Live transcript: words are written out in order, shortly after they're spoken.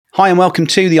Hi and welcome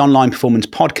to the Online Performance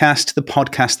Podcast, the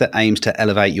podcast that aims to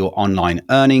elevate your online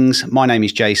earnings. My name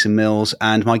is Jason Mills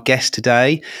and my guest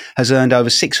today has earned over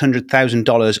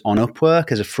 $600,000 on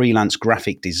UpWork as a freelance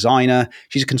graphic designer.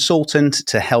 She's a consultant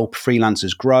to help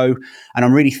freelancers grow, and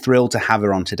I'm really thrilled to have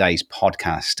her on today's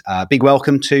podcast. Big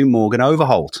welcome to Morgan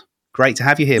Overholt. Great to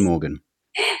have you here, Morgan.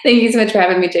 Thank you so much for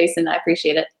having me, Jason. I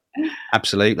appreciate it.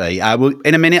 Absolutely. Well,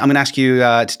 in a minute, I'm going to ask you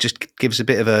to just give us a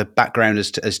bit of a background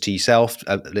as to yourself,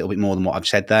 a little bit more than what I've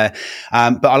said there.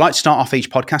 But I like to start off each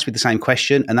podcast with the same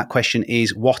question, and that question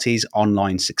is, what is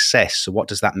online success? So what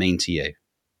does that mean to you?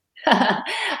 Okay,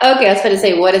 I was about to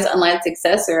say, what is online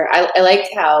success? Or I liked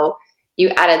how you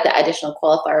added the additional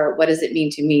qualifier, what does it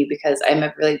mean to me? Because I'm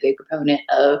a really big proponent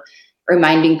of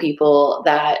reminding people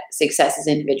that success is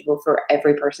individual for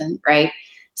every person, right?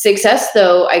 Success,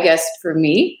 though, I guess for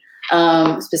me,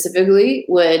 specifically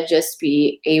would just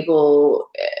be able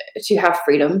to have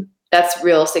freedom. That's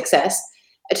real success.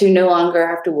 To no longer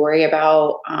have to worry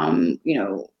about,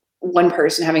 one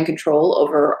person having control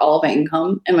over all of my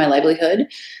income and my livelihood.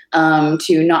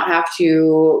 To not have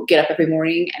to get up every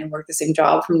morning and work the same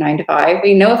job from 9 to 5. I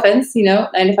mean, no offense, 9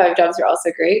 to 5 jobs are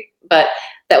also great, but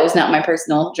that was not my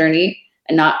personal journey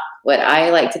and not what I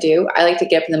like to do. I like to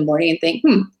get up in the morning and think,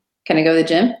 can I go to the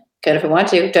gym? Can if I want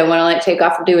to. Don't want to take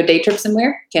off and do a day trip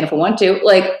somewhere? Can if I want to.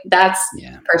 That's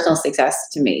personal success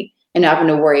to me, and not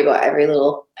having to worry about every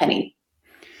little penny.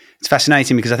 It's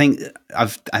fascinating because I think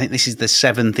this is the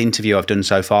 7th interview I've done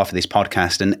so far for this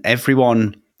podcast, and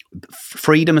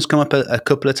freedom has come up a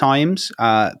couple of times,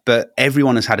 but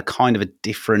everyone has had a kind of a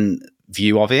different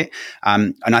view of it.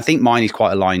 And I think mine is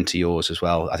quite aligned to yours as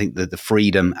well. I think that the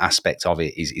freedom aspect of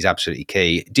it is absolutely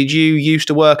key. Did you used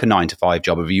to work a 9 to 5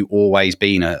 job? Have you always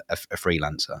been a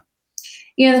freelancer?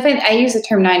 The thing, I use the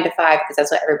term 9 to 5 because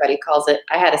that's what everybody calls it.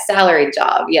 I had a salaried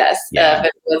job, yes. Yeah.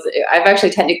 But I've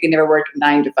actually technically never worked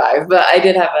 9 to 5, but I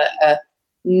did have a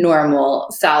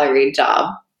normal salaried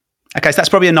job. Okay, so that's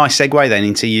probably a nice segue then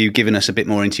into you giving us a bit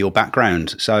more into your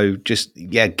background. So just,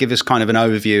 give us kind of an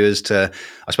overview as to,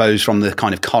 I suppose, from the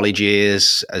kind of college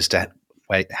years as to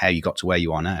how you got to where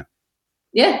you are now.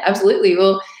 Yeah, absolutely.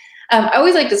 Well, I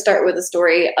always like to start with a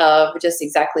story of just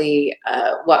exactly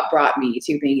what brought me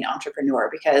to being an entrepreneur,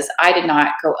 because I did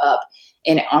not grow up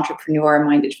in an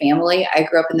entrepreneur-minded family. I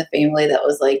grew up in the family that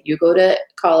was like, you go to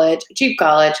college, cheap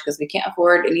college, because we can't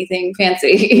afford anything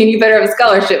fancy. And you better have a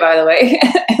scholarship, by the way,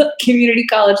 community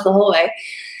college the whole way,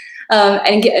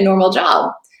 and get a normal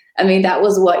job. I mean, that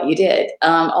was what you did.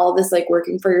 All this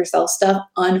working for yourself stuff,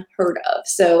 unheard of.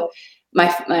 So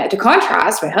to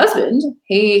contrast, my husband,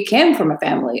 he came from a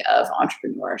family of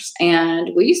entrepreneurs, and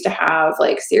we used to have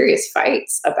serious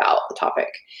fights about the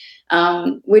topic,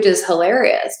 which is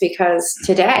hilarious because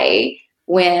today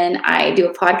when I do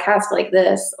a podcast like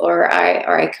this or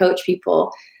I coach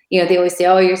people, they always say,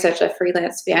 "Oh, you're such a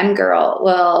freelance fangirl."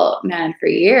 Well, man, for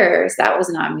years that was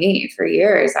not me. For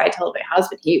years, I told my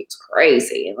husband he was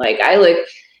crazy.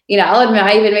 I'll admit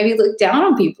I even maybe look down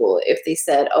on people if they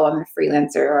said, "Oh, I'm a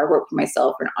freelancer or I work for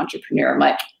myself or an entrepreneur." I'm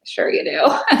like, sure you do.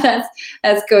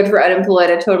 that's good for unemployed.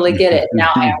 I totally get it.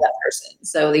 Now I am that person.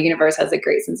 So the universe has a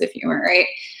great sense of humor, right?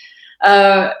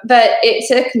 But it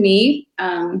took me,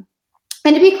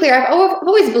 and to be clear, I've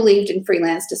always believed in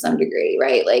freelance to some degree,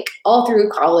 right? All through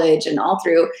college and all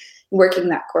through working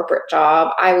that corporate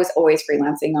job, I was always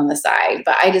freelancing on the side,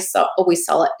 but I just always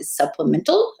saw it as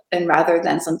supplemental and rather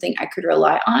than something I could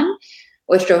rely on,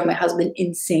 which drove my husband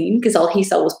insane because all he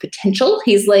saw was potential.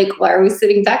 He's like, "Why are we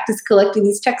sitting back just collecting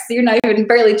these checks that you're not even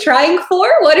barely trying for?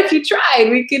 What if you tried?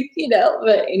 We could,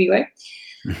 but anyway."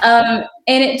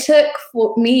 And it took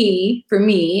for me,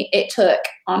 it took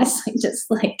honestly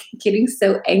just getting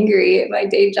so angry at my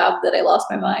day job that I lost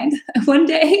my mind one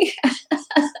day.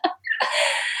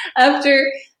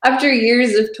 After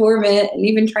years of torment and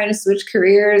even trying to switch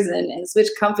careers and switch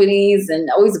companies and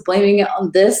always blaming it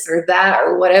on this or that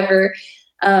or whatever,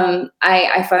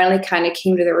 I finally kind of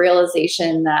came to the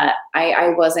realization that I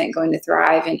wasn't going to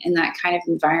thrive in that kind of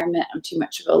environment. I'm too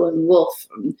much of a lone wolf.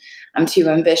 I'm too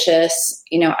ambitious,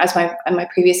 as my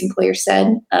previous employer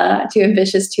said, too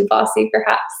ambitious, too bossy,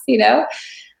 perhaps,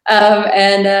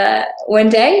 And one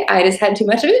day I just had too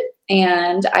much of it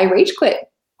and I rage quit.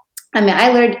 I mean,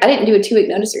 I didn't do a 2-week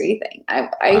notice or anything.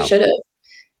 I should have.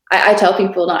 I tell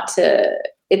people not to.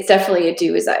 It's definitely a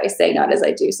do as I say, not as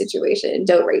I do situation.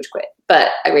 Don't rage quit.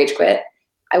 But I rage quit.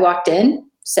 I walked in,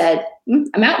 said,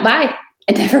 "I'm out, bye,"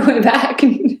 and never went back.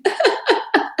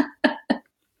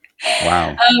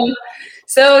 Wow.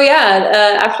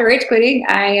 After rage quitting,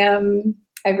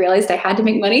 I realized I had to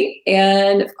make money.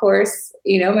 And of course,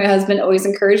 my husband always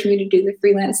encouraged me to do the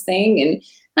freelance thing and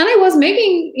And I was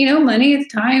making, money at the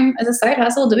time as a side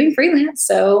hustle doing freelance.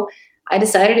 So I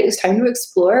decided it was time to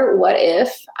explore what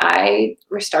if I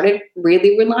started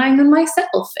really relying on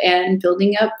myself and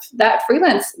building up that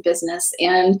freelance business.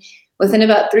 And within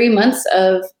about 3 months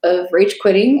of rage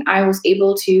quitting, I was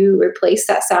able to replace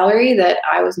that salary that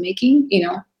I was making,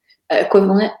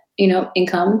 equivalent,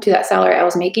 income to that salary I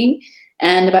was making.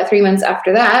 And about 3 months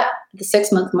after that, the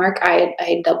 6 month mark, I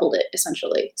had doubled it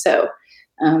essentially. So,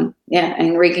 yeah,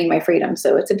 and regain my freedom.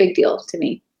 So it's a big deal to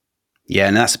me. Yeah,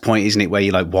 and that's the point, isn't it? Where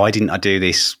you're like, why didn't I do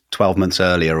this 12 months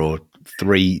earlier or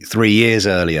three years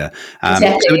earlier? So do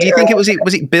Exactly. you think Right.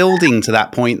 was it building to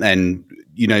that point then?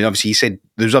 Obviously you said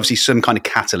there was obviously some kind of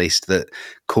catalyst that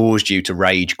caused you to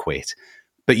rage quit,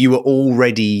 but you were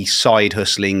already side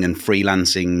hustling and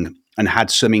freelancing and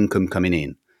had some income coming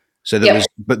in. So there Yep. was,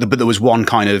 but there was one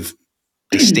kind of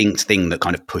distinct thing that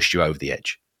kind of pushed you over the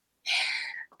edge.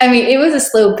 I mean, it was a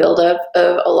slow buildup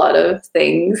of a lot of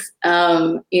things.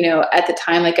 At the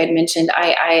time, like I'd mentioned,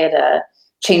 I had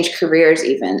changed careers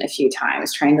even a few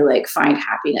times, trying to like find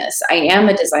happiness. I am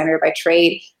a designer by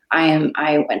trade.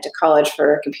 I went to college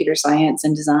for computer science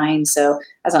and design, so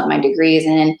that's what my degree is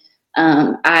in.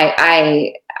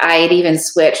 I had even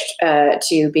switched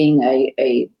to being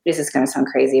a. This is going to sound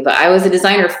crazy, but I was a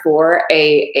designer for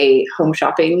a home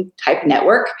shopping type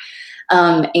network.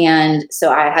 And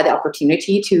so I had the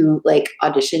opportunity to like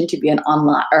audition to be an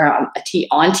online or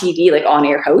on TV, like on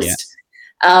air Yeah. host.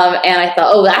 And I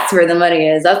thought, oh, that's where the money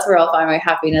is. That's where I'll find my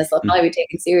happiness. I'll probably be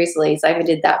taken seriously. So I even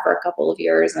did that for a couple of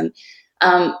years. And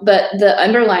but the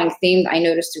underlying theme I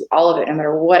noticed through all of it, no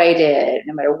matter what I did,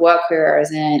 no matter what career I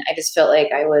was in, I just felt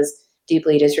like I was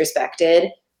deeply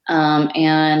disrespected.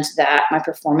 And that my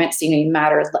performance seemed to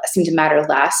matter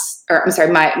less, or I'm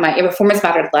sorry, my performance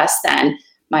mattered less than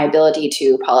my ability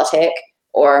to politic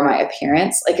or my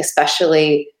appearance, like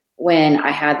especially when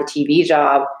I had the TV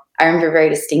job. I remember very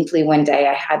distinctly one day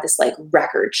I had this like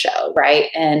record show, right?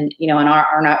 And in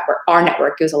our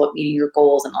network goes all about meeting your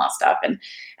goals and all that stuff. And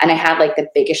I had like the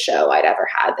biggest show I'd ever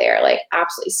had there, like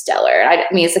absolutely stellar. And I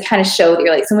mean, it's the kind of show that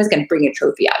you're like, someone's gonna bring a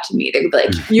trophy out to me. They're gonna be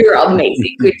like, you're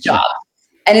amazing, good job.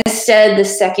 And instead, the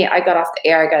second I got off the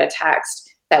air, I got a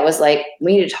text that was like,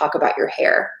 we need to talk about your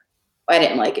hair. I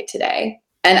didn't like it today.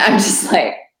 And I'm just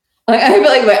like I feel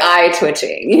like my eye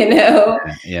twitching.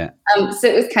 Yeah. So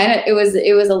it was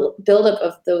it was a buildup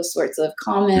of those sorts of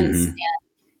comments,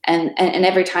 Mm-hmm. and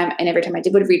every time I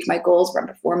did would reach my goals around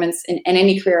performance in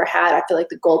any career I had, I feel like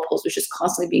the goalpost was just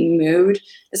constantly being moved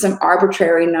to some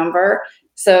arbitrary number.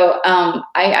 So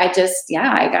I just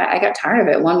I got tired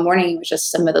of it. One morning it was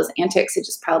just some of those antics. It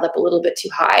just piled up a little bit too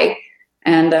high,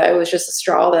 and it was just a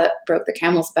straw that broke the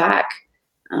camel's back.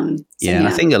 Yeah, and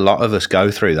I think a lot of us go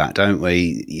through that, don't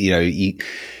we?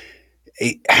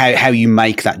 How you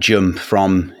make that jump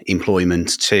from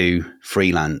employment to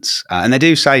freelance, and they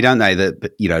do say, don't they,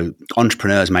 that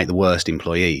entrepreneurs make the worst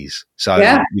employees. So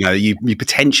Yeah. you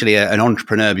potentially are an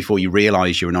entrepreneur before you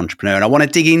realise you're an entrepreneur. And I want to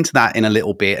dig into that in a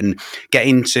little bit and get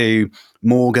into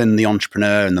Morgan, the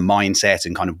entrepreneur, and the mindset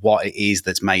and kind of what it is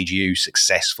that's made you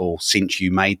successful since you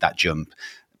made that jump.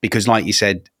 Because, like you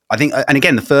said, I think, and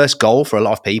again, the first goal for a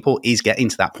lot of people is getting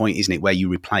to that point, isn't it, where you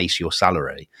replace your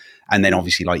salary. And then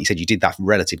obviously, like you said, you did that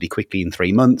relatively quickly in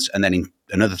 3 months. And then in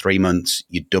another 3 months,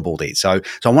 you doubled it. So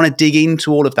I want to dig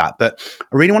into all of that. But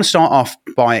I really want to start off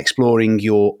by exploring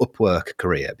your UpWork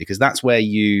career, because that's where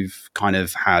you've kind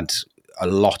of had a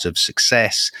lot of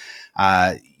success.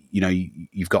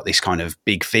 You've got this kind of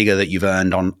big figure that you've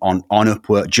earned on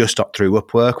UpWork, just up through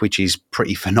UpWork, which is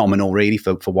pretty phenomenal, really,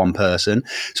 for one person.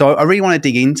 So I really want to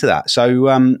dig into that. So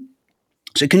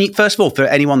can you, first of all, for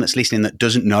anyone that's listening that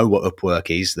doesn't know what UpWork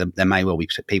is, there may well be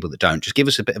people that don't, just give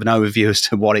us a bit of an overview as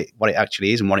to what it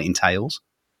actually is and what it entails.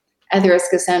 At the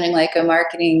risk of sounding like a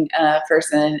marketing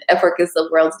person, Upwork is the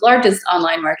world's largest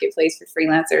online marketplace for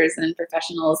freelancers and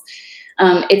professionals.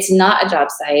 It's not a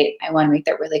job site. I want to make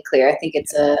that really clear. I think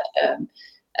it's a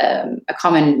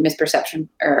common misperception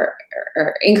or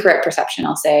incorrect perception,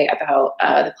 I'll say, about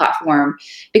the platform,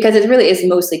 because it really is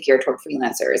mostly geared toward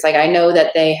freelancers. Like I know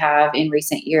that they have in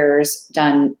recent years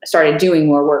started doing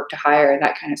more work to hire and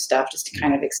that kind of stuff just to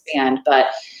kind of expand. But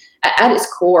at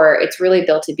its core, it's really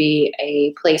built to be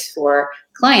a place for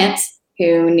clients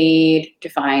who need to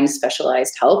find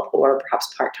specialized help or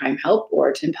perhaps part-time help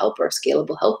or temp help or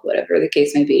scalable help, whatever the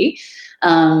case may be.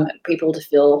 People to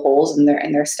fill holes in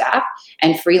their staff,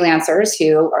 and freelancers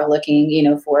who are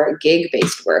looking, for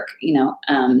gig-based work.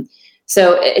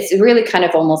 So it's really kind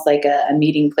of almost like a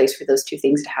meeting place for those two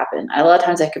things to happen. A lot of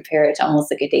times I compare it to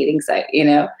almost like a dating site,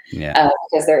 Yeah.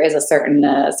 because there is a certain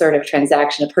sort of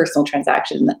transaction, a personal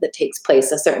transaction that takes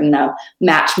place, a certain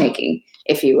matchmaking,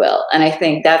 if you will. And I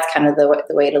think that's kind of the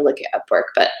way to look at Upwork.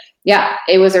 But yeah,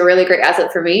 it was a really great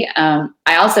asset for me.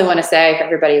 I also want to say for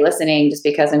everybody listening, just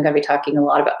because I'm going to be talking a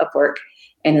lot about Upwork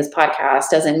in this podcast,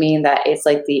 doesn't mean that it's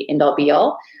like the end all be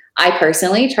all. I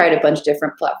personally tried a bunch of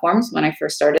different platforms when I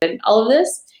first started all of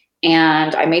this,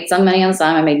 and I made some money on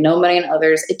some, I made no money on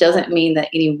others. It doesn't mean that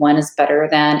any one is better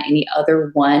than any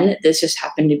other one. This just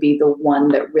happened to be the one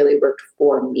that really worked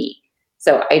for me.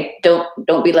 So I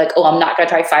don't be like, oh, I'm not going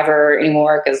to try Fiverr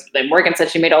anymore because Morgan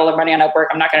said she made all her money on Upwork.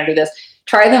 I'm not going to do this.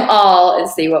 Try them all and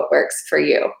see what works for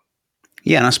you.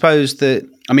 Yeah, and I suppose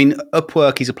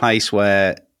Upwork is a place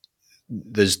where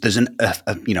there's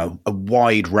a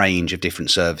wide range of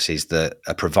different services that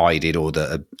are provided or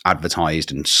that are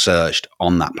advertised and searched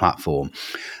on that platform.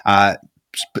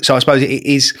 So I suppose it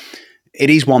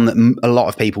is one that a lot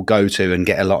of people go to and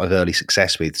get a lot of early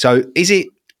success with. So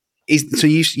so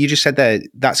you just said there,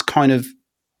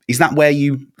 is that where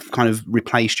you kind of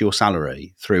replaced your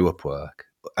salary through Upwork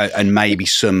and maybe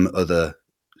some other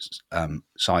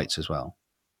sites as well?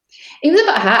 It was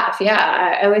about half.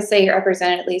 Yeah. I always say it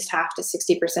represented at least half to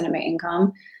 60% of my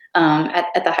income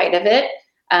at the height of it.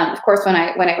 Of course, when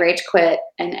I rage quit,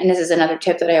 and this is another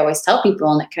tip that I always tell people,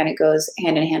 and it kind of goes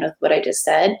hand in hand with what I just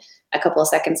said a couple of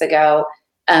seconds ago.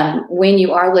 When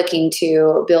you are looking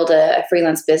to build a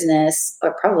freelance business,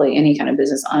 or probably any kind of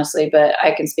business, honestly, but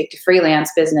I can speak to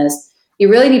freelance business, you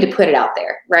really need to put it out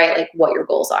there, right? Like what your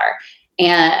goals are.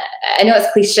 And I know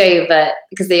it's cliche, but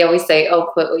because they always say,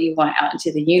 oh, put what you want out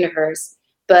into the universe.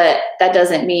 But that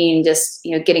doesn't mean just,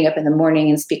 getting up in the morning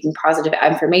and speaking positive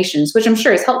affirmations, which I'm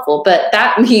sure is helpful. But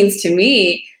that means to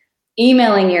me,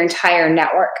 emailing your entire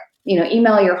network,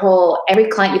 email every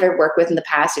client you've ever worked with in the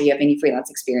past, if you have any freelance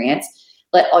experience,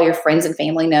 let all your friends and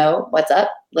family know what's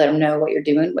up, let them know what you're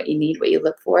doing, what you need, what you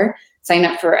look for. Sign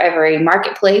up for every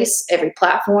marketplace, every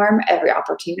platform, every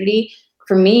opportunity.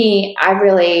 For me, I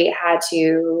really had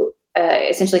to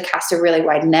essentially cast a really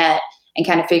wide net and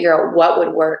kind of figure out what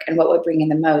would work and what would bring in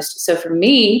the most. So for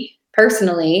me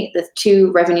personally, the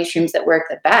two revenue streams that work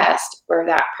the best were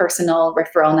that personal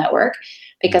referral network,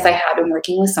 because I had been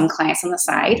working with some clients on the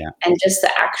side, and just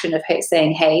the action of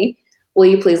saying, hey, will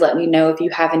you please let me know if you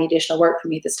have any additional work for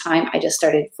me this time? I just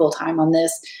started full-time on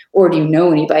this. Or do you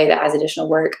know anybody that has additional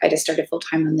work? I just started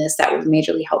full-time on this. That was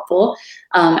majorly helpful.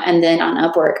 And then on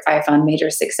Upwork, I found major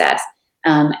success.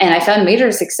 And I found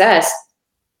major success,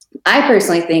 I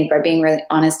personally think, by being really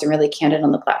honest and really candid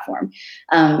on the platform.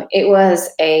 It was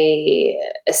a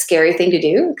scary thing to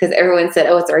do because everyone said,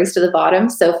 oh, it's a race to the bottom.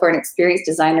 So for an experienced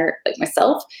designer like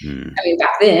myself, back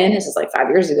then, this is like 5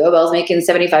 years ago, but I was making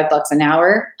 $75 an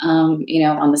hour, on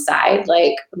the side,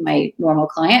 like my normal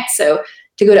clients. So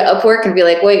to go to Upwork and be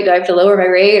like, wait, do I have to lower my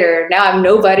rate? Or now I'm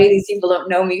nobody. These people don't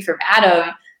know me from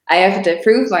Adam. I have to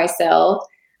prove myself.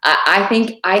 I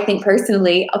think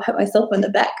personally, I'll pat myself on the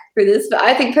back for this, but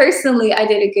I think personally, I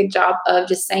did a good job of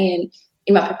just saying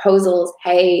in my proposals,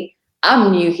 hey,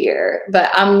 I'm new here, but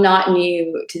I'm not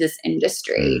new to this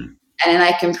industry. And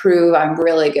I can prove I'm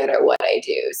really good at what I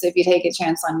do. So if you take a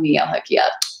chance on me, I'll hook you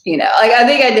up. I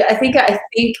think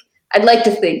I'd like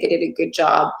to think I did a good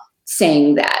job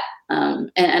saying that.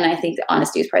 And I think that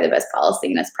honesty is probably the best policy.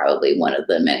 And that's probably one of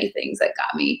the many things that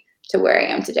got me to where I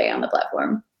am today on the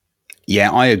platform.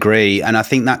 Yeah, I agree. And I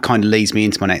think that kind of leads me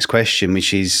into my next question,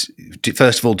 which is,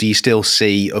 first of all, do you still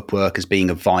see Upwork as being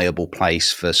a viable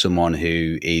place for someone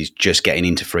who is just getting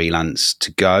into freelance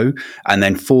to go? And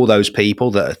then for those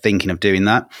people that are thinking of doing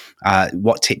that,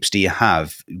 what tips do you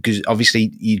have? Because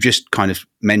obviously you just kind of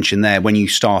mentioned there, when you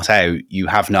start out, you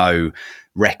have no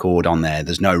record on there.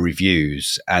 There's no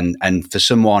reviews. And for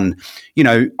someone,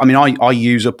 I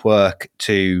use Upwork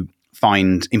to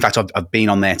find, in fact, I've been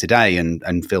on there today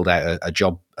and filled out a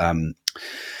job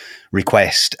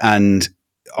request, and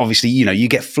obviously, you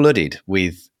get flooded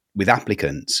with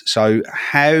applicants. So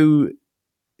how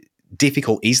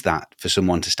difficult is that for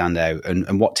someone to stand out,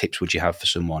 and what tips would you have for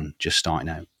someone just starting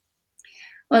out?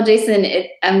 Well, Jason,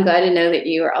 I'm glad to know that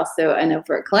you are also an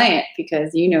Upwork client,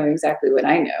 because you know exactly what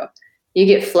I know. You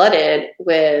get flooded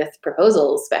with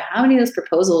proposals, but how many of those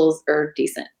proposals are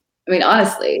decent? I mean,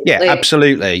 honestly. Yeah,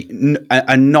 absolutely,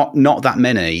 and not that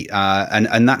many,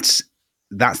 and that's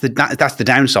the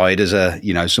downside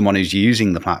as someone who's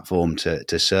using the platform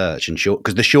to search and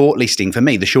because the shortlisting, for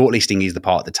me, the shortlisting is the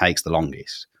part that takes the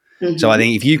longest. Mm-hmm. So I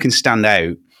think if you can stand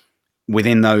out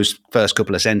within those first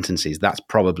couple of sentences, that's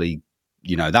probably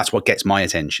that's what gets my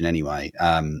attention anyway.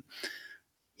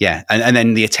 Yeah, and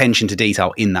then the attention to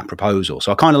detail in that proposal.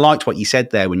 So I kind of liked what you said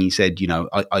there when you said,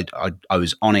 I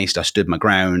was honest, I stood my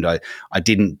ground, I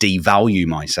didn't devalue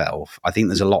myself. I think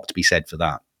there's a lot to be said for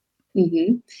that.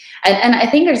 Mm-hmm. And I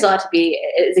think there's a lot to be,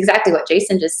 it's exactly what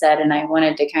Jason just said. And I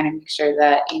wanted to kind of make sure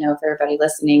that, for everybody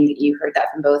listening, that you heard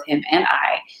that from both him and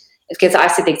I, because I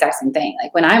said the exact same thing.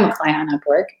 Like when I'm a client on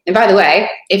Upwork, and by the way,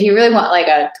 if you really want like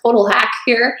a total hack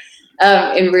here,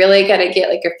 and really kind of get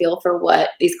like a feel for what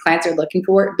these clients are looking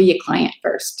for, be a client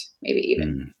first, maybe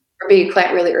even, or be a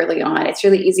client really early on. It's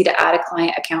really easy to add a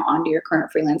client account onto your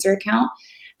current freelancer account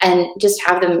and just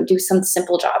have them do some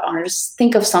simple job on, or just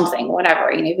think of something,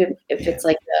 whatever, even if it's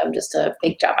like just a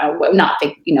fake job, not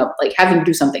fake, like have them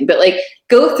do something, but like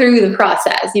go through the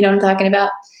process, you know what I'm talking about?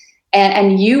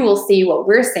 And you will see what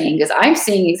we're seeing, because I'm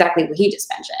seeing exactly what he just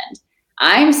mentioned.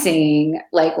 I'm seeing,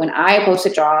 like, when I post a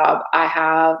job, I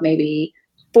have maybe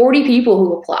 40 people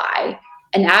who apply.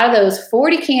 And out of those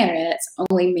 40 candidates,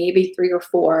 only maybe 3 or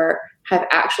 4 have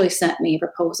actually sent me a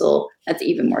proposal that's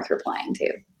even worth replying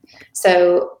to.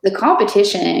 So the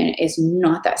competition is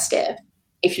not that stiff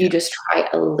if you just try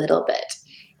a little bit.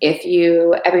 If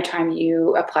you, every time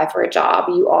you apply for a job,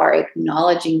 you are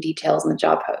acknowledging details in the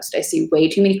job post. I see way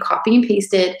too many copy and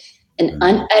pasted and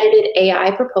unedited AI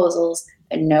proposals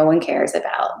that no one cares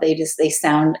about. They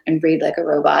sound and read like a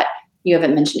robot. You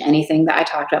haven't mentioned anything that I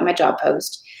talked about in my job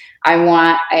post. I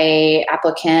want a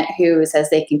applicant who says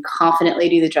they can confidently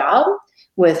do the job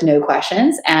with no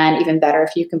questions. And even better,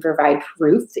 if you can provide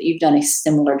proof that you've done a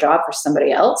similar job for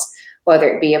somebody else, whether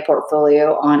it be a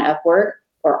portfolio on Upwork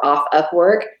or off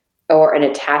Upwork or an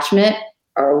attachment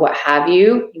or what have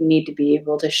you, you need to be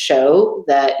able to show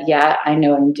that, yeah, I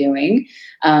know what I'm doing.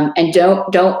 And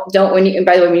don't, when you, and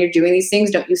by the way, when you're doing these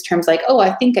things, don't use terms like, oh,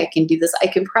 I think I can do this. I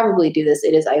can probably do this.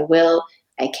 It is, I will,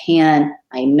 I can,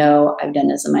 I know, I've done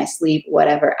this in my sleep,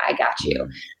 whatever, I got you.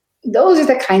 Those are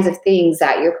the kinds of things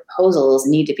that your proposals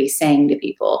need to be saying to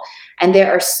people. And there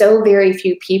are so very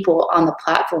few people on the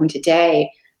platform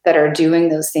today that are doing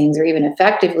those things, or even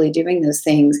effectively doing those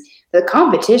things. The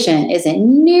competition isn't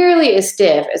nearly as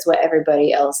stiff as what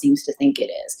everybody else seems to think it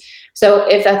is. So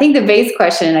if I think the base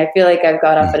question, I feel like I've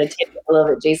got off at a tangent a little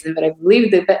bit, Jason, but I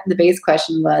believe the base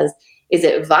question was, is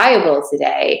it viable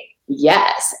today?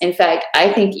 Yes. In fact,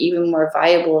 I think even more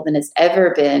viable than it's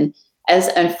ever been. As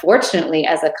unfortunately,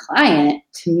 as a client,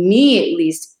 to me at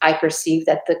least, I perceive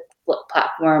that the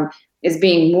platform is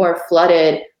being more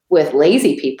flooded with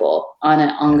lazy people on an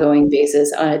ongoing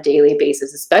basis, on a daily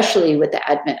basis, especially with the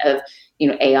advent of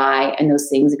AI and those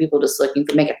things, and people just looking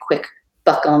to make a quick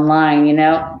buck online.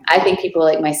 I think people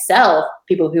like myself,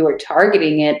 people who are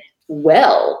targeting it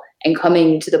well and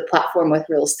coming to the platform with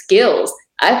real skills,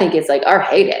 I think it's like our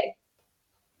heyday.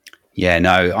 Yeah,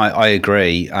 no, I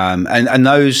agree. And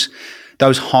those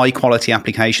high quality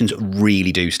applications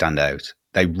really do stand out.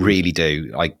 They really do,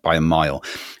 like by a mile.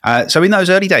 So in those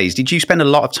early days, did you spend a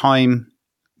lot of time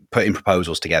putting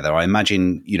proposals together? I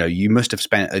imagine, you must have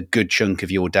spent a good chunk of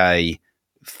your day,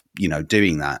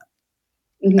 doing that.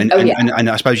 And, Yeah. and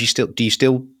I suppose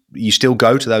you still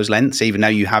go to those lengths, even though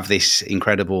you have this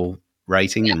incredible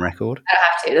rating and record? I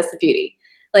have to. That's the beauty.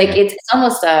 Like it's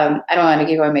almost I don't want to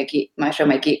give away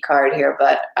my geek card here,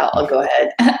 but I'll go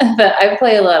ahead. But I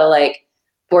play a lot of like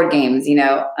board games,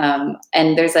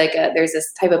 and there's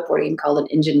this type of board game called an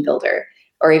engine builder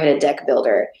or even a deck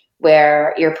builder,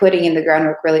 where you're putting in the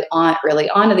groundwork really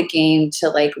onto the game to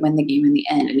like win the game in the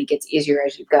end, and it gets easier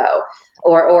as you go.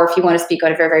 Or if you want to speak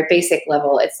on a very, very basic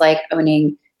level, it's like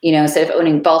owning, instead of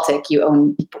owning Baltic, you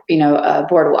own,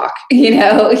 Boardwalk.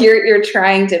 You're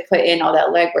trying to put in all that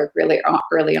legwork really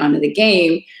early on in the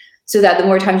game, so that the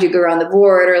more times you go around the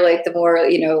board, or like the more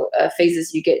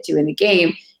phases you get to in the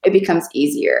game, it becomes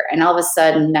easier. And all of a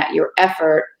sudden, that your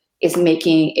effort is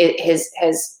making it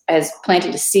has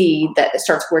planted a seed that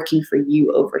starts working for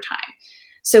you over time.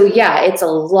 So yeah, it's a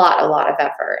lot of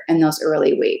effort in those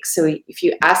early weeks. So if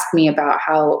you ask me about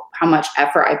how much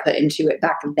effort I put into it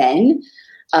back then,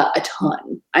 a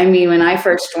ton. I mean, when I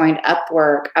first joined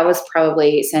Upwork, I was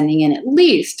probably sending in at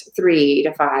least 3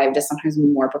 to 5 to sometimes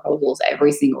more proposals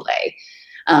every single day.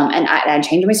 And I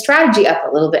changed my strategy up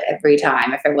a little bit every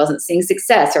time. If I wasn't seeing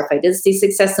success, or if I did see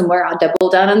success somewhere, I'll double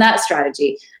down on that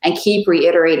strategy and keep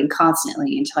reiterating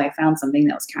constantly until I found something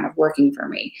that was kind of working for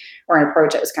me, or an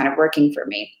approach that was kind of working for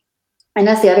me. And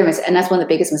that's and that's one of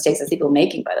the biggest mistakes that people are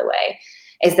making, by the way,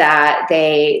 is that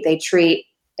they treat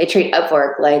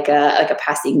Upwork like a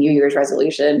passing New Year's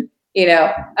resolution.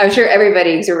 I'm sure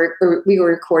everybody. So we were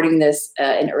recording this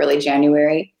in early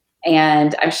January,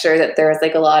 and I'm sure that there was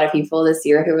like a lot of people this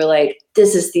year who were like,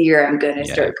 "This is the year I'm going to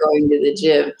start going to the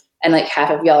gym." and like half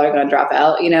of y'all are going to drop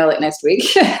out, like next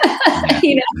week. Yeah.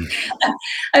 you know,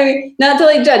 I mean, not to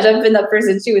like judge, I've been that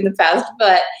person too in the past,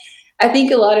 but I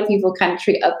think a lot of people kind of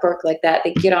treat Upwork like that.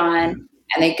 They get on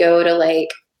and they go to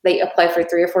they apply for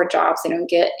 3 or 4 jobs. They don't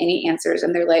get any answers.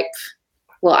 And they're like,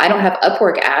 well, I don't have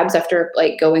Upwork abs after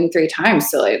like going 3 times.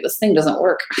 So like, this thing doesn't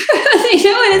work.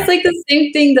 And it's like the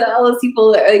same thing that all those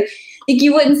people are like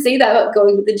you wouldn't say that about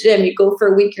going to the gym. You go for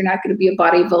a week, you're not going to be a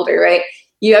bodybuilder, right?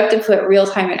 You have to put real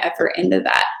time and effort into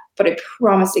that. But I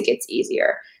promise it gets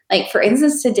easier. Like, for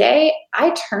instance, today,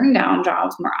 I turn down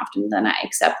jobs more often than I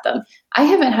accept them. I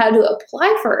haven't had to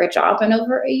apply for a job in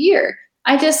over a year.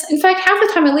 In fact, half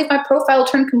the time I leave my profile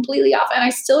turned completely off and I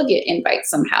still get invites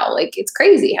somehow. Like, it's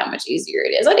crazy how much easier it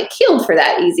is. I'd have killed for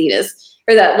that easiness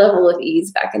or that level of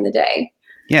ease back in the day.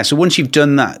 Yeah. So once you've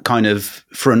done that kind of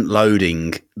front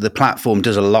loading, the platform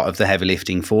does a lot of the heavy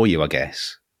lifting for you, I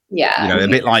guess. Yeah. A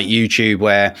bit like YouTube,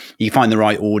 where you find the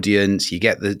right audience, you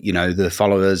get the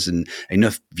followers and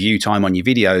enough view time on your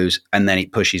videos, and then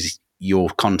it pushes your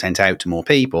content out to more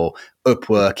people.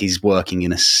 Upwork is working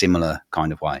in a similar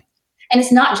kind of way. And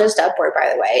it's not just Upwork,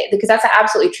 by the way, because that's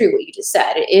absolutely true what you just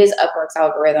said. It is Upwork's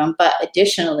algorithm, but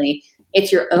additionally,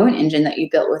 it's your own engine that you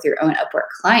built with your own Upwork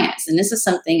clients. And this is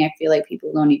something I feel like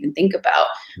people don't even think about.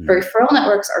 Referral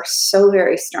networks are so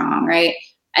very strong, right?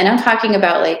 And I'm talking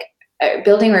about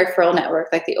building a referral network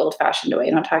like the old-fashioned way.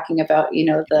 And I'm talking about,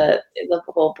 the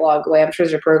whole blog way. I'm sure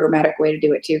there's a programmatic way to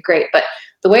do it too. Great. But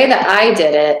the way that I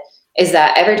did it is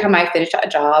that every time I finished a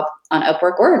job on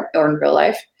Upwork or in real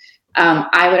life,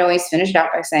 I would always finish it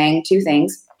out by saying 2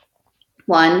 things.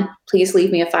 1, please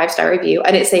leave me a 5-star review.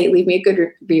 I didn't say leave me a good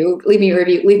review, leave me a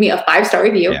review, leave me a 5-star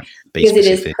review, because it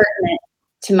is pertinent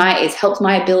to it's helped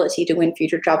my ability to win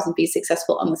future jobs and be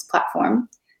successful on this platform.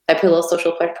 I put a little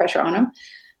social pressure on them.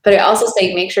 But I also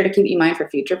say, make sure to keep me in mind for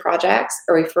future projects,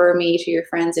 or refer me to your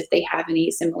friends if they have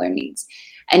any similar needs.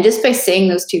 And just by saying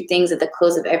those 2 things at the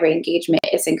close of every engagement,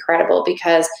 it's incredible,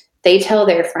 because they tell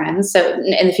their friends. So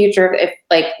in the future, if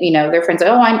their friends,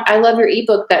 oh, I love your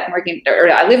ebook that Morgan, or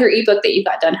I love your ebook that you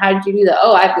got done. How did you do that?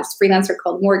 Oh, I have this freelancer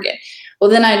called Morgan. Well,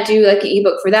 then I do like an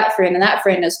ebook for that friend, and that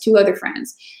friend has 2 other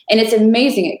friends. And it's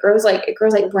amazing. It grows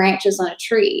like branches on a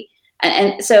tree.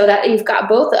 And so that you've got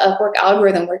both the Upwork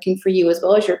algorithm working for you, as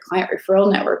well as your client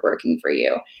referral network working for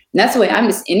you. And that's the way I'm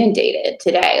just inundated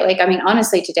today.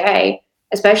 Honestly, today,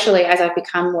 especially as I've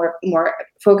become more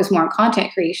focused more on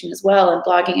content creation as well, and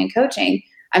blogging and coaching,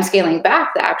 I'm scaling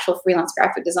back the actual freelance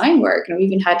graphic design work. And I've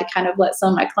even had to kind of let some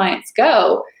of my clients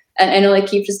go and only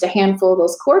keep just a handful of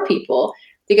those core people,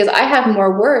 because I have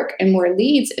more work and more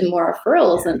leads and more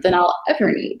referrals than I'll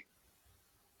ever need.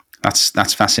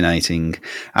 That's fascinating.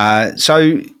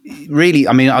 So really,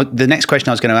 the next question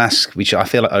I was going to ask, which I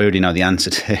feel like I already know the answer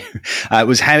to,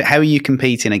 was how are you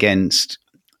competing against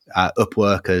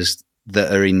Upworkers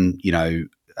that are in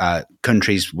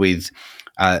countries with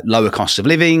lower costs of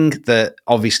living, that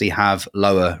obviously have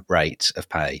lower rates of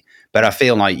pay? But I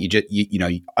feel like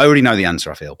I already know the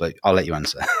answer. I feel, but I'll let you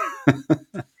answer.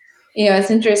 It's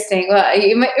interesting. Well,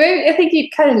 I think you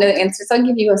kind of know the answer, so I'll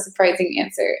give you a surprising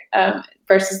answer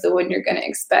versus the one you're going to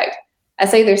expect. I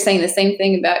say they're saying the same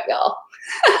thing about y'all.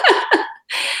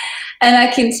 And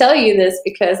I can tell you this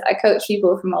because I coach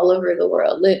people from all over the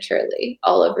world, literally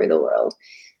all over the world.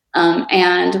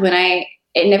 And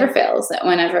it never fails that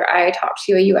whenever I talk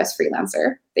to a US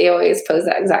freelancer, they always pose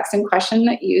that exact same question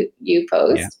that you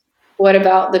posed. Yeah. What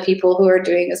about the people who are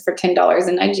doing this for $10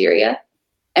 in Nigeria?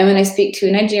 And when I speak to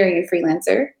a Nigerian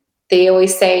freelancer, they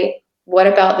always say, what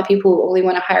about the people who only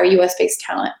want to hire US-based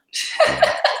talent?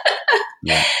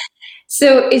 Yeah.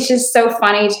 So it's just so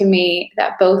funny to me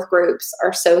that both groups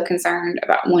are so concerned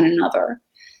about one another.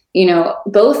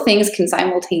 Both things can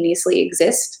simultaneously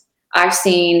exist. I've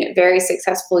seen very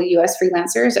successful US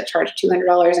freelancers that charge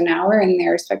 $200 an hour in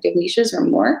their respective niches or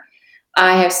more.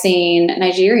 I have seen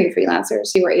Nigerian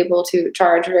freelancers who are able to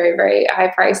charge very, very high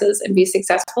prices and be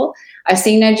successful. I've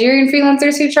seen Nigerian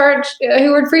freelancers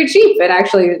who are pretty cheap and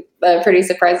actually pretty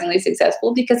surprisingly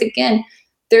successful, because again,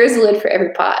 there is a lid for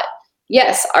every pot.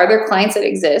 Yes, are there clients that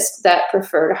exist that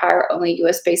prefer to hire only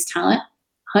US-based talent?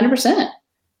 100%.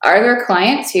 Are there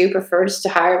clients who prefer just to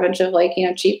hire a bunch of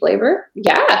cheap labor?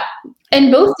 Yeah. And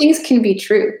both things can be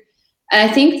true. And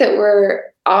I think that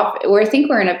we're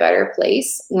in a better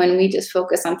place when we just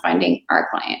focus on finding our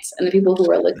clients and the people who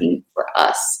are looking for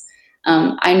us.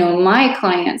 I know my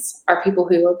clients are people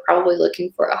who are probably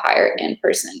looking for a higher end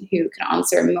person who can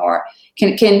answer more,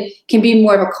 can be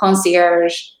more of a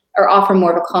concierge, or offer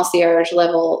more of a concierge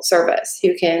level service,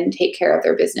 who can take care of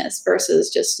their business versus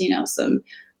just, some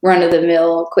run of the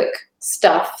mill quick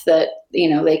stuff that,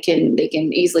 they can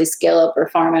easily scale up or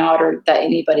farm out, or that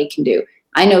anybody can do.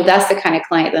 I know that's the kind of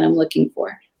client that I'm looking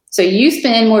for. So you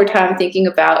spend more time thinking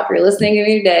about, if you're listening to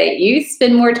me today, you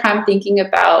spend more time thinking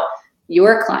about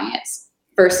your clients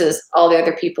versus all the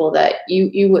other people that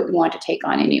you wouldn't want to take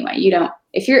on anyway. You don't,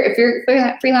 if you're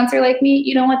a freelancer like me,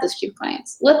 you don't want those cheap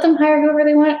clients. Let them hire whoever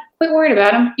they want. Quit worrying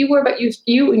about them. You worry about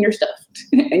you and your stuff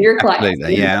and your clients.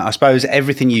 Absolutely, yeah. I suppose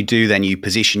everything you do, then you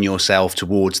position yourself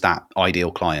towards that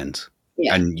ideal client.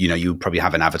 Yeah. And, you probably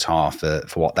have an avatar for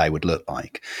what they would look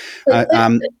like. Put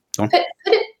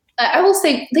it, I will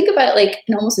say, think about it like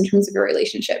almost in terms of your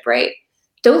relationship, right?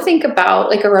 Don't think about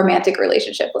like a romantic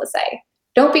relationship, let's say.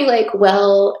 Don't be like,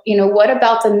 well, what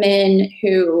about the men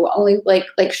who only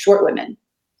like short women?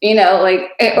 Or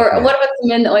what about the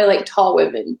men that only like tall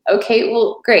women? Okay,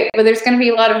 well, great. But there's going to be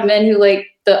a lot of men who like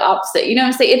the opposite. You know what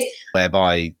I'm saying? It's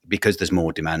whereby, because there's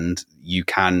more demand, you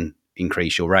can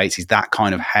increase your rates. Is that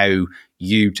kind of how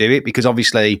you do it? Because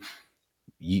obviously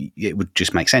it would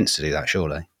just make sense to do that,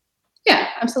 surely. Yeah,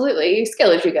 absolutely. You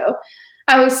scale as you go.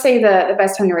 I always say that the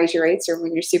best time to raise your rates are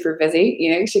when you're super busy.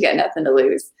 You should get nothing to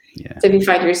lose. Yeah. So if you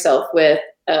find yourself with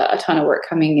a ton of work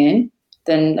coming in,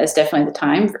 then that's definitely the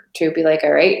time to be like,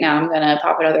 all right, now I'm going to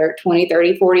pop another 20,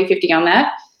 30, 40, 50 on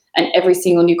that. And every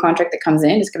single new contract that comes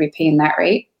in is going to be paying that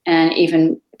rate. And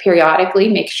even periodically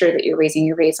make sure that you're raising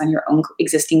your rates on your own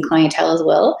existing clientele as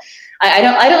well. I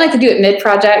don't like to do it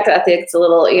mid-project. I think it's a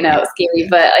little, scary,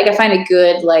 but like I find a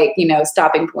good,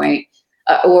 stopping point.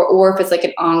 Or if it's like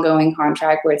an ongoing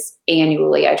contract where it's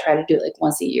annually, I try to do it like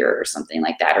once a year or something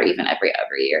like that, or even every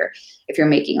year if you're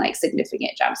making like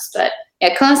significant jumps. But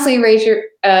yeah, constantly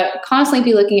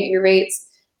be looking at your rates.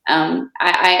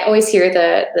 I always hear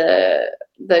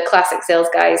the classic sales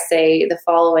guys say the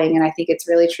following, and I think it's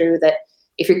really true, that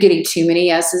if you're getting too many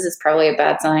yeses, it's probably a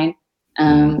bad sign.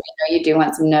 You do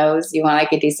want some no's. You want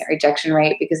like a decent rejection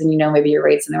rate, because then maybe your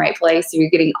rate's in the right place. If you're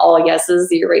getting all yeses,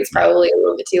 your rate's probably a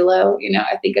little bit too low.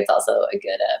 I think it's also a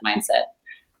good mindset.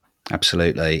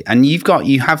 Absolutely. And you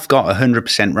have got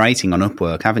 100% rating on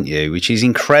UpWork, haven't you? Which is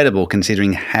incredible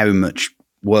considering how much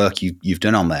work you've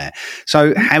done on there.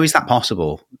 So how is that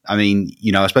possible? I mean,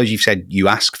 I suppose you've said you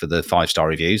ask for the 5-star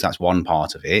reviews. That's one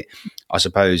part of it. I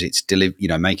suppose it's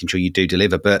making sure you do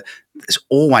deliver, but there's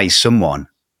always someone,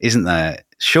 isn't there?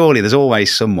 Surely there's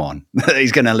always someone that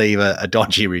is going to leave a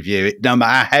dodgy review, no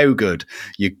matter how good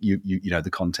the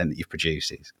content that you've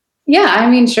produced is. Yeah, I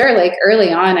mean, sure. Like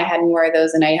early on, I had more of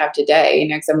those than I have today,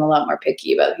 because I'm a lot more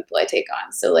picky about the people I take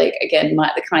on. So like, again,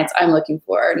 the clients I'm looking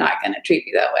for are not going to treat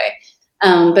me that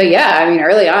way. But yeah, I mean,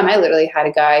 early on, I literally had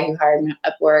a guy who hired me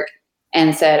at UpWork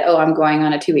and said, oh, I'm going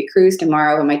on a 2-week cruise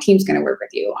tomorrow, and my team's going to work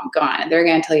with you. I'm gone. And they're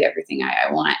going to tell you everything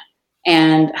I want.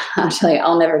 And actually,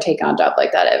 I'll never take on a job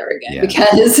like that ever again,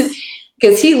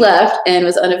 because he left and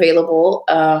was unavailable.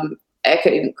 I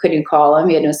couldn't call him.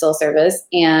 He had no cell service,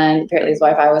 and apparently his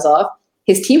Wi-Fi was off.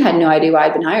 His team had no idea why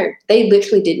I'd been hired. They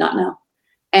literally did not know.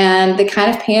 And the kind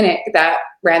of panic that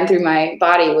ran through my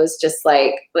body was just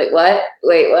like what?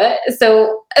 Wait, what?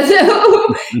 So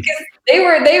they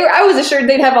were. I was assured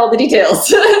they'd have all the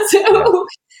details.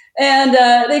 And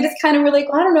they just kind of were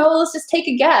like, well, I don't know, let's just take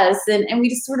a guess. And we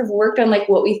just sort of worked on like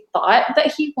what we thought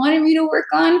that he wanted me to work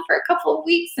on for a couple of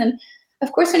weeks. And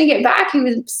of course, when he get back, he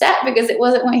was upset because it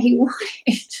wasn't what he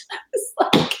wanted. I was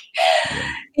like,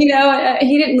 he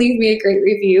didn't leave me a great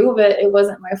review, but it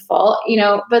wasn't my fault,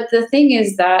 But the thing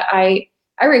is that I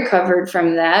recovered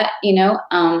from that,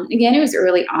 again, it was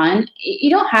early on.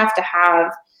 You don't have to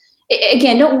have,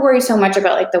 again, don't worry so much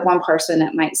about like the one person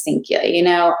that might sink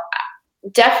you,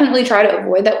 Definitely try to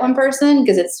avoid that one person,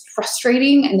 because it's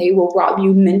frustrating and they will rob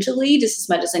you mentally just as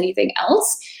much as anything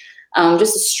else.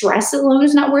 Just the stress alone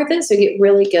is not worth it. So get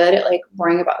really good at like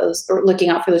worrying about those, or looking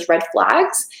out for those red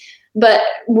flags, but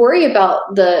worry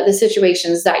about the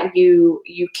situations that you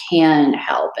can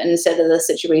help, instead of the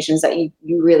situations that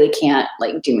you really can't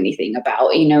like do anything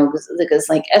about, because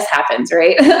like S happens,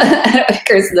 right? Of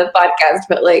course, the podcast,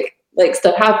 but like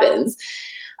stuff happens.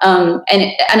 And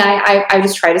I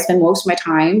just try to spend most of my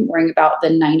time worrying about the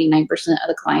 99% of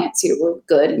the clients who were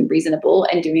good and reasonable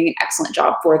and doing an excellent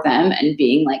job for them, and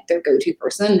being like their go-to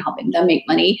person and helping them make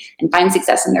money and find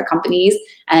success in their companies,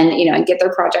 and, and get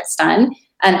their projects done.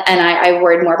 And I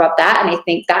worried more about that. And I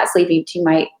think that's leading to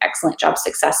my excellent job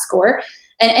success score.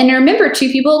 And remember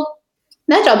too, people,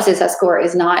 that job success score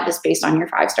is not just based on your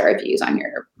 5-star reviews on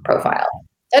your profile.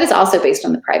 That is also based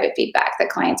on the private feedback that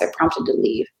clients are prompted to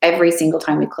leave every single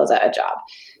time we close out a job.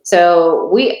 So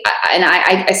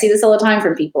I see this all the time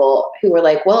from people who are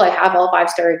like, well, I have all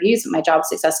 5-star reviews, but my job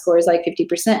success score is like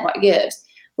 50%. What gives?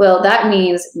 Well, that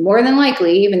means more than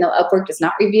likely, even though Upwork does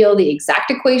not reveal the exact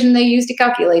equation they use to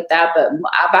calculate that, but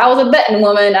if I was a betting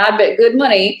woman, I'd bet good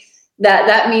money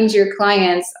that means your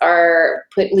clients are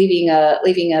leaving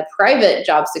a private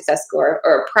job success score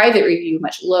or a private review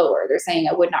much lower. They're saying,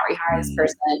 I would not rehire this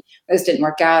person. This didn't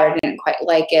work out. I didn't quite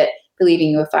like it. They're leaving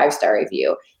you a 5-star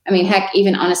review. I mean, heck,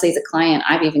 even honestly, as a client,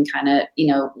 I've even kind of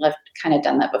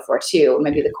done that before too.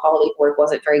 Maybe the quality of work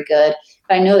wasn't very good,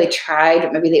 but I know they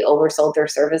tried, maybe they oversold their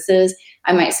services.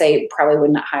 I might say probably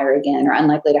would not hire again or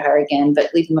unlikely to hire again,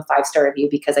 but leave them a 5-star review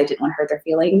because I didn't want to hurt their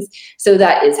feelings. So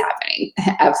that is happening.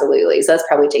 Absolutely. So that's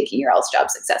probably taking your else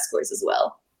job success scores as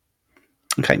well.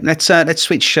 Okay, let's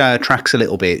switch tracks a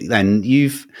little bit. Then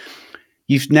you've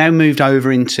now moved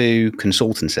over into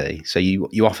consultancy, so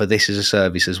you offer this as a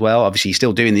service as well. Obviously, you're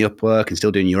still doing the Upwork and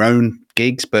still doing your own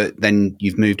gigs, but then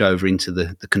you've moved over into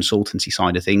the consultancy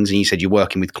side of things, and you said you're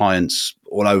working with clients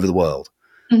all over the world.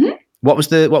 Mm-hmm. What was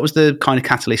the kind of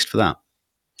catalyst for that?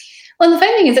 Well, the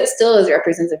funny thing is it still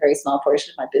represents a very small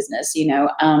portion of my business,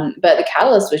 but the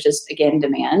catalyst was just, again,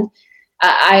 demand.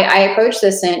 I approach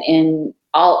this in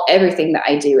everything that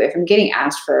I do. If I'm getting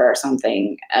asked for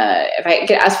something, if I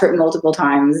get asked for it multiple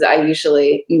times, I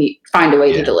usually find a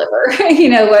way to deliver,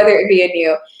 whether it be a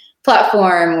new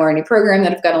platform or a new program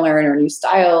that I've got to learn or a new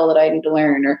style that I need to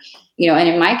learn or, and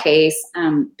in my case,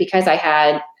 because I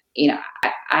had,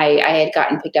 I had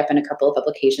gotten picked up in a couple of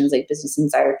publications, like Business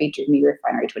Insider featured me,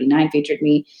 Refinery 29 featured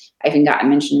me. I even gotten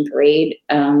mentioned in Parade.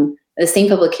 The same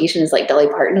publication as like Dolly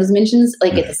Parton was mentioned,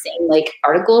 like at the same like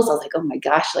articles. I was like, oh my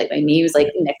gosh, like my name is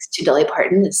like next to Dolly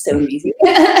Parton. It's so amazing.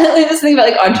 This thing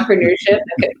about like entrepreneurship.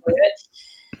 I couldn't believe it.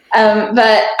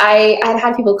 But I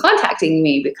had people contacting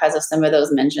me because of some of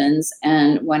those mentions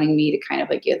and wanting me to kind of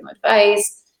like give them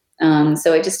advice.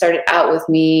 So it just started out with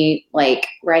me like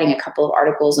writing a couple of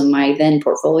articles on my then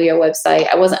portfolio website.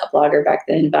 I wasn't a blogger back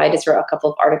then, but I just wrote a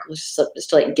couple of articles just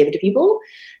to like give it to people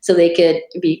so they could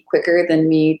be quicker than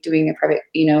me doing a private,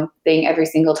 thing every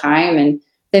single time. And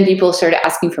then people started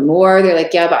asking for more. They're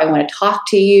like, yeah, but I want to talk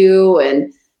to you.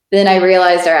 And then I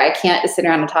realized, all right, I can't just sit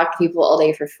around and talk to people all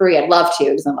day for free. I'd love to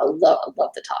because I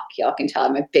love to talk. Y'all can tell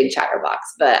I'm a big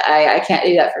chatterbox, but I can't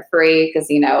do that for free because,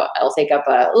 I'll take up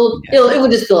it will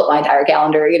just fill up my entire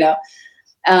calendar,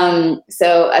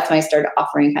 So that's when I started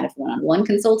offering kind of one-on-one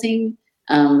consulting,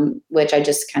 which I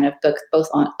just kind of book both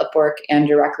on Upwork and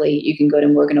directly. You can go to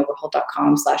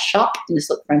morganoverholt.com/shop and just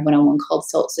look for one-on-one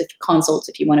consults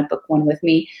if you want to book one with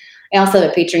me. I also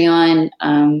have a Patreon.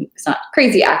 It's not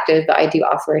crazy active, but I do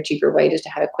offer a cheaper way just to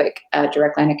have a quick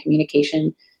direct line of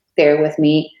communication there with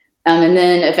me. And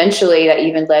then eventually that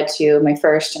even led to my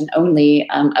first and only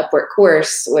Upwork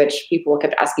course, which people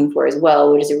kept asking for as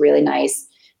well, which is a really nice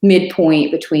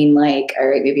midpoint between like, all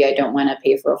right, maybe I don't want to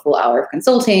pay for a full hour of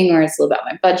consulting or it's a little about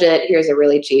my budget. Here's a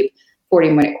really cheap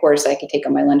 40-minute course I could take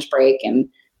on my lunch break and,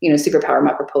 superpower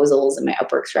my proposals and my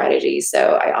Upwork strategies.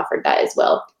 So I offered that as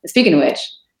well. And speaking of which,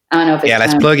 I don't know if it's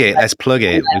let's plug it. Let's plug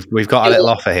it. We've got a little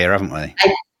offer here, haven't we?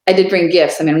 I did bring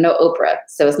gifts. I mean, I'm no Oprah,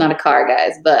 so it's not a car,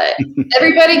 guys, but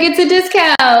everybody gets a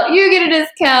discount. You get a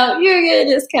discount. You get a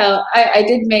discount. I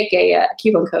did make a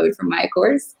coupon code for my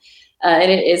course, and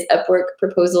it is Upwork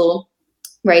Proposal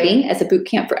Writing as a boot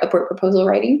camp for Upwork proposal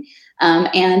writing.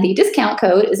 And the discount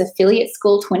code is Affiliate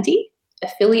School 20.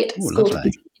 Affiliate School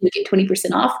 20. You get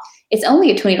 20% off. It's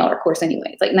only a $20 course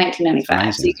anyway. It's like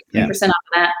 $19.95. So you get 20% off of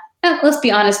that. And let's be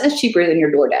honest, it's cheaper than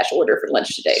your DoorDash order for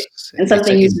lunch today. And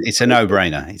it's a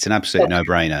no-brainer. It's an absolute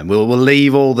no-brainer. We'll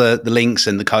leave all the links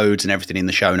and the codes and everything in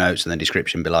the show notes and the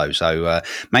description below. So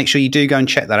make sure you do go and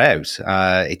check that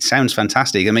out. It sounds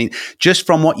fantastic. I mean, just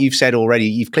from what you've said already,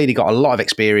 you've clearly got a lot of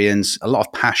experience, a lot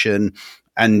of passion,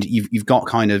 and you've got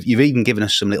you've even given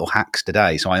us some little hacks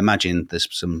today. So I imagine there's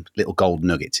some little gold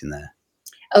nuggets in there.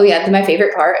 Oh yeah, my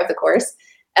favorite part of the course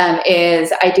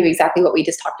is I do exactly what we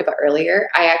just talked about earlier.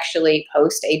 I actually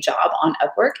post a job on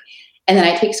Upwork and then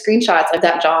I take screenshots of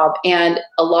that job and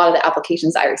a lot of the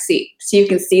applications I receive. So you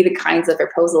can see the kinds of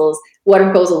proposals, what a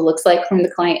proposal looks like from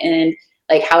the client end,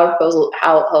 like how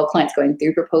a client's going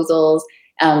through proposals,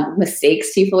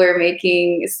 mistakes people are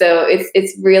making. So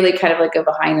it's really kind of like a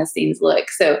behind the scenes look.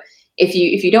 So if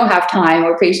you don't have time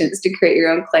or patience to create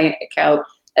your own client account,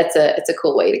 it's a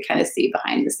cool way to kind of see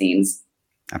behind the scenes.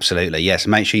 Absolutely. Yes.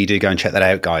 Make sure you do go and check that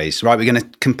out, guys. Right. We're going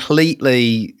to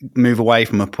completely move away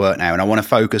from Upwork now. And I want to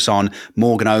focus on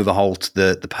Morgan Overholt,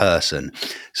 the person.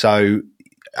 So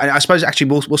I suppose actually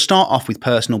we'll start off with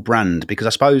personal brand, because I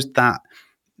suppose that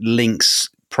links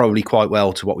probably quite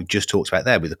well to what we've just talked about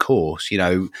there with the course.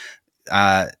 The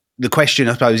question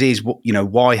I suppose is,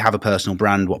 why have a personal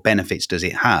brand? What benefits does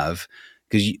it have?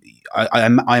 Because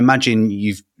I imagine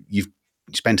you've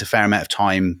spent a fair amount of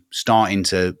time starting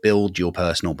to build your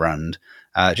personal brand.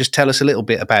 Just tell us a little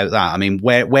bit about that. I mean,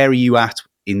 where are you at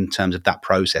in terms of that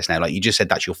process now? Like you just said,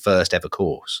 that's your first ever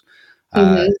course.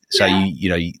 So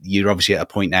Yeah. you're obviously at a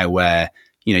point now where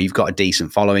you've got a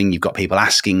decent following. You've got people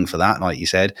asking for that, like you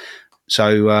said.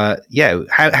 So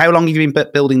how long have you been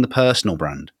building the personal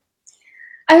brand?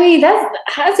 I mean,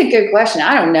 that's a good question.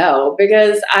 I don't know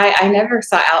because I never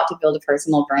sought out to build a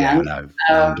personal Yeah, I brand. know.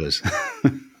 No one Um, does.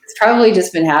 it's probably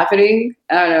just been happening.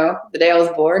 I don't know. The day I was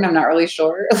born, I'm not really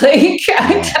sure. Like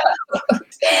Yeah.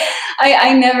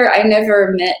 I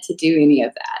never meant to do any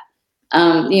of that.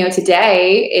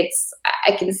 Today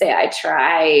I can say I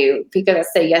try because I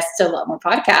say yes to a lot more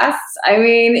podcasts. I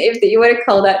mean, if you want to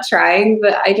call that trying,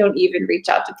 but I don't even reach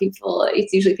out to people.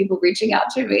 It's usually people reaching out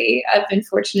to me. I've been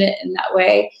fortunate in that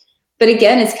way. But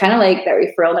again, it's kind of like that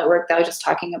referral network that I was just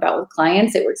talking about with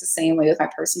clients. It works the same way with my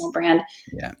personal brand.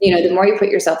 Yeah. The more you put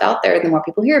yourself out there, the more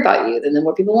people hear about you, then the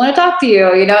more people want to talk to you,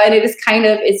 and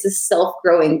it's a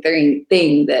self-growing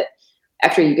thing that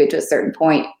after you get to a certain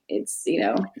point, it's, it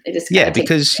just kind Yeah, of takes.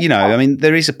 because I mean,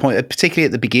 there is a point, particularly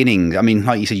at the beginning. I mean,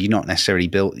 like you said, you're not necessarily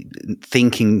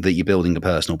thinking that you're building a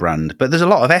personal brand, but there's a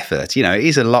lot of effort. It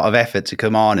is a lot of effort to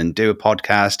come on and do a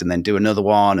podcast and then do another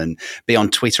one and be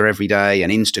on Twitter every day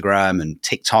and Instagram and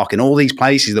TikTok and all these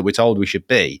places that we're told we should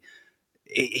be.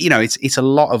 It's a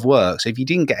lot of work. So if you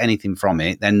didn't get anything from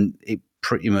it, then it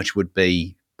pretty much would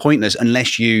be pointless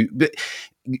unless you're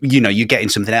getting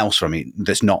something else from it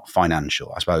that's not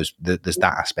financial. I suppose there's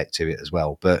that aspect to it as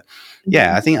well. But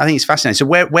yeah, I think it's fascinating. So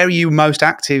where are you most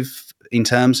active in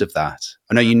terms of that?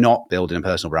 I know you're not building a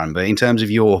personal brand, but in terms of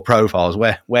your profiles,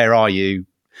 where are you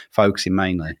focusing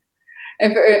mainly?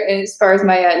 As far as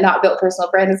my not built personal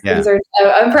brand is Yeah. concerned,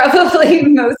 I'm probably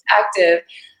most active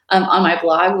on my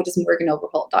blog, which is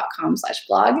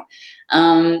morganoverholt.com/blog,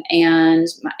 and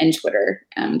Twitter,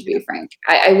 to be frank.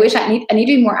 I wish I need to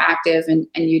be more active, and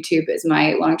YouTube is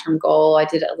my long-term goal. I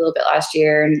did it a little bit last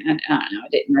year, and I don't know, I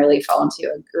didn't really fall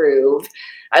into a groove.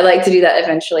 I'd like to do that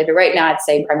eventually, but right now I'd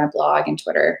say probably my blog and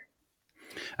Twitter.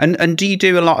 And do you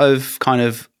do a lot of kind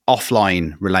of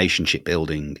offline relationship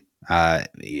building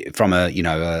from a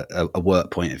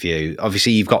work point of view?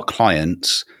 Obviously, you've got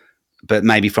clients, but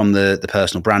maybe from the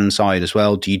personal brand side as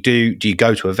well. Do you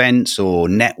go to events or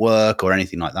network or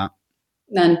anything like that?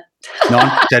 None.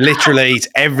 None. So literally,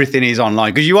 everything is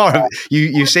online because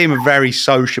you seem a very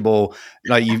sociable.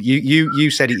 Like you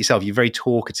said it yourself. You're very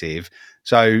talkative.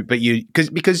 So, but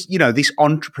because this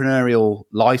entrepreneurial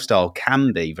lifestyle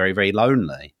can be very, very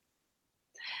lonely.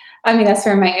 I mean, that's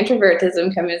where my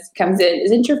introvertism comes in.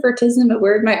 Is introvertism a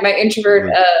word? My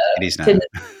introvert It is now.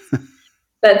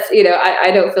 that's, I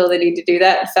don't feel the need to do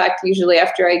that. In fact, usually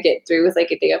after I get through with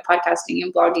like a day of podcasting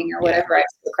and blogging or whatever, I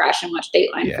still crash and watch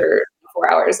Dateline for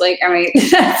 4 hours. Like, I mean,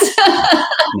 that's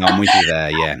No, I'm with you there.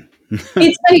 Yeah.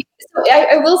 it's funny. So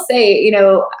I will say,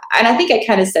 and I think I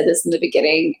kind of said this in the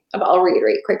beginning, but I'll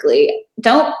reiterate quickly.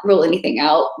 Don't rule anything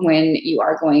out when you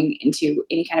are going into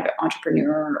any kind of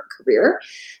entrepreneur career.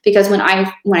 Because when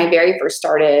I very first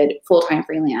started full-time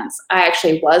freelance, I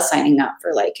actually was signing up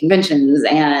for like conventions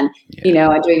and,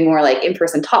 and doing more like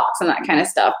in-person talks and that kind of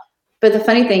stuff. But the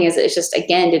funny thing is, it's just,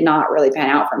 again, did not really pan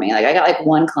out for me. Like I got like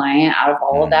one client out of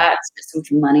all of that, spent so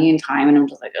much money and time, and I'm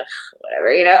just like, ugh, whatever,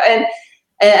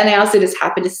 and I also just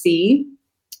happened to see,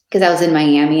 because I was in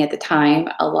Miami at the time,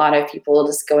 a lot of people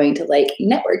just going to like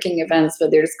networking events, but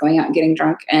they're just going out and getting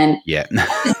drunk. And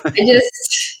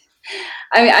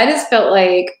I just felt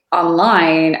like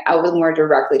online, I was more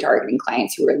directly targeting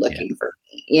clients who were looking for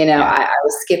me. I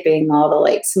was skipping all the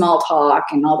like small talk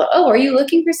and all the, oh, are you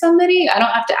looking for somebody? I don't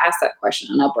have to ask that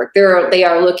question on Upwork. They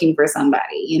are looking for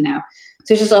somebody, so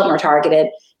it's just a lot more targeted.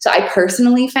 So I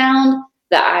personally found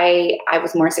that I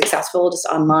was more successful just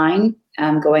online,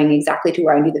 going exactly to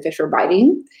where I knew the fish were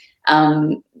biting.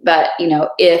 But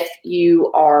if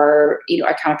you are,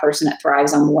 a kind of person that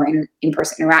thrives on more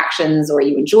in-person interactions, or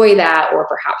you enjoy that, or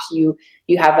perhaps you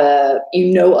have of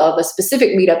a specific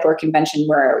meetup or convention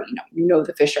where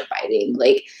the fish are biting,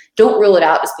 like, don't rule it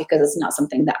out just because it's not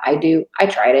something that I do. I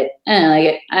tried it and I like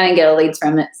it. I didn't get leads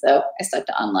from it, so I stuck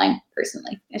to online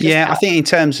personally. I think in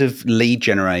terms of lead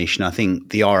generation, I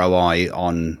think the ROI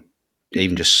on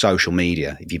even just social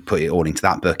media, if you put it all into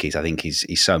that bucket, I think is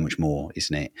so much more,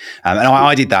 isn't it? And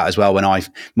I did that as well when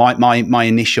my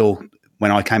initial,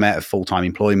 when I came out of full-time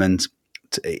employment,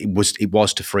 it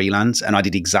was to freelance, and I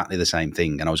did exactly the same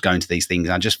thing. And I was going to these things,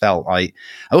 and I just felt I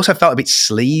also felt a bit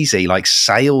sleazy, like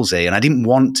salesy, and I didn't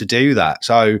want to do that.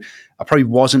 So I probably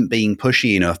wasn't being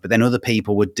pushy enough, but then other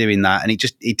people were doing that, and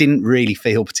it didn't really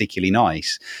feel particularly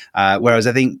nice. Whereas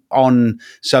I think on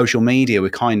social media, we're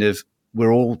kind of,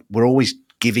 we're always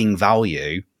giving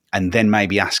value and then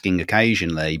maybe asking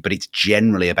occasionally, but it's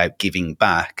generally about giving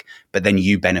back, but then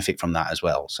you benefit from that as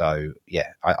well. So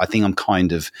yeah, I think I'm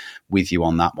kind of with you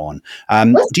on that one.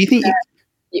 Do you think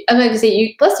I'm going to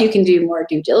say plus you can do more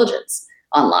due diligence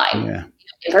online. yeah.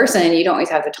 In person, you don't always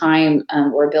have the time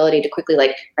or ability to quickly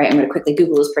I'm going to quickly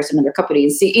Google this person and their company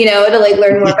and see, to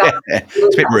learn more about Yeah,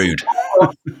 it's a bit rude.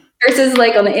 Versus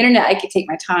on the internet, I could take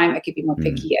my time. I could be more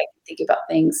picky. I could think about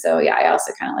things. So yeah, I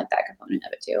also kind of like that component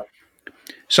of it too.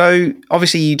 So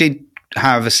obviously you did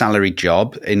have a salaried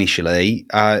job initially.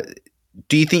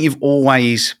 Do you think you've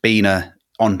always been an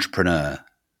entrepreneur?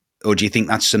 Or do you think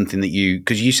that's something that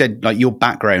because you said your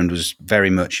background was very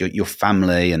much your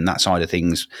family and that side of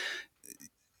things,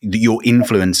 your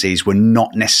influences were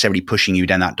not necessarily pushing you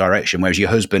down that direction, whereas your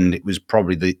husband, it was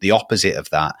probably the opposite of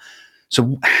that.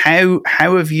 So how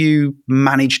have you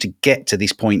managed to get to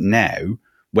this point now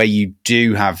where you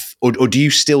do have, or do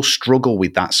you still struggle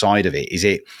with that side of it?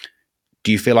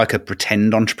 Do you feel like a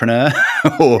pretend entrepreneur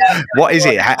or what is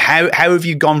it? How have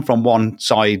you gone from one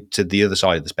side to the other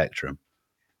side of the spectrum?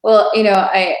 Well,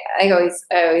 I always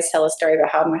tell a story about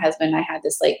how my husband and I had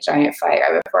this giant fight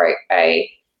right before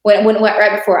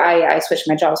right before I switched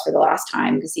my jobs for the last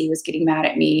time, because he was getting mad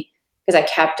at me because I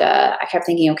kept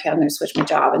thinking, okay, I'm going to switch my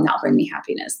job and that'll bring me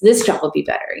happiness. This job will be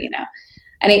better,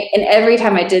 And every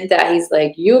time I did that, he's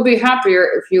like, you'll be happier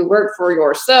if you work for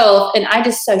yourself. And I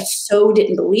just so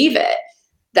didn't believe it,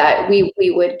 that we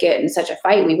would get in such a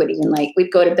fight. We would even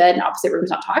we'd go to bed in opposite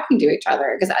rooms, not talking to each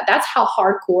other. Because that's how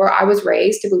hardcore I was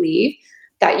raised to believe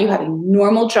that you have a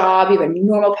normal job, you have a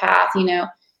normal path, And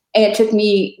it took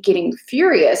me getting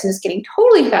furious and just getting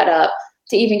totally fed up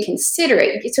to even consider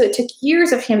it. So it took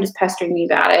years of him just pestering me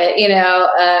about it.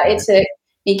 It took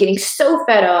me getting so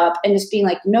fed up and just being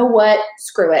like, you know what,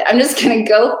 screw it. I'm just going to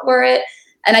go for it.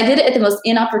 And I did it at the most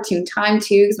inopportune time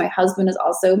too, because my husband is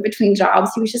also in between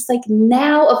jobs. He was just like,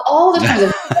 now of all the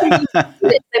times,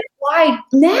 why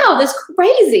now? That's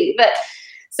crazy. But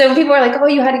so when people are like, oh,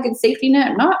 you had a good safety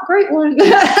net, not a great one.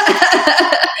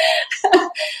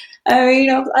 I mean,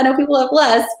 I know people have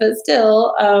less, but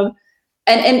still.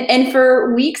 And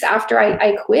for weeks after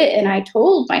I quit, and I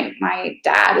told my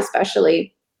dad,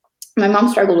 especially, my mom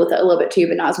struggled with it a little bit too,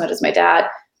 but not as much as my dad.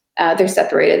 They're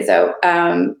separated, so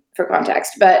for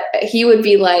context. But he would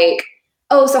be like,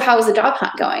 oh, so how is the job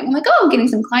hunt going? I'm like, oh, I'm getting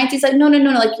some clients. He's like, no,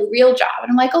 like your real job. And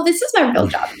I'm like, oh, this is my real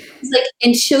job. He's like,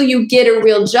 until you get a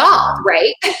real job,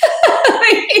 right?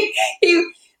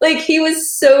 he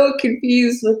was so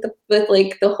confused with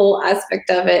the whole aspect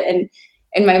of it.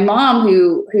 And my mom,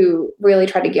 who really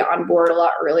tried to get on board a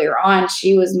lot earlier on,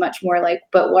 she was much more like,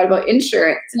 but what about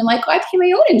insurance? And I'm like, I pay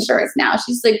my own insurance now.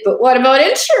 She's like, but what about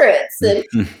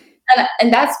insurance?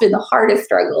 And that's been the hardest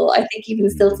struggle. I think even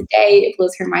still today, it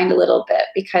blows her mind a little bit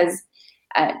because,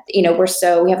 we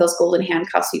have those golden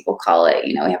handcuffs, people call it,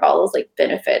 we have all those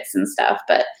benefits and stuff.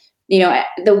 But,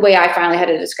 the way I finally had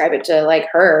to describe it to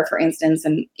her, for instance,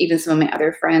 and even some of my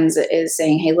other friends, is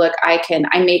saying, hey, look, I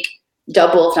make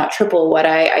double, if not triple, what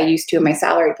I used to in my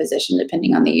salary position,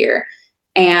 depending on the year.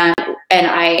 And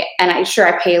I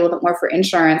pay a little bit more for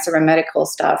insurance or my medical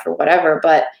stuff or whatever,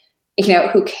 but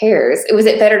who cares? Was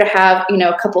it better to have,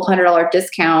 a couple $100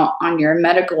 discount on your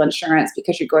medical insurance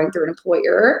because you're going through an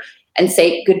employer and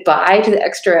say goodbye to the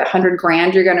extra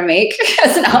 $100,000 you're going to make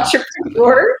as an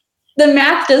entrepreneur? The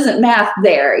math doesn't math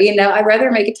there. I'd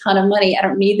rather make a ton of money. I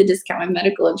don't need the discount on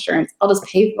medical insurance. I'll just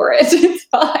pay for it. It's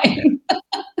fine.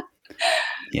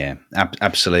 Yeah,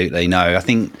 absolutely. No, I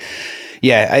think,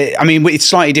 I mean, it's a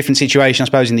slightly different situation, I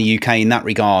suppose, in the UK in that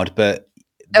regard, but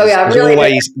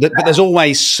there's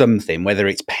always something, whether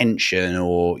it's pension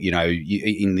or,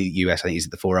 in the US, I think it's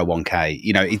the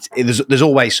 401k, there's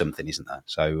always something, isn't there?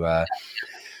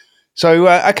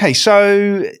 Okay.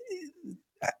 So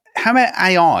how about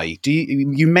AI?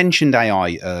 You mentioned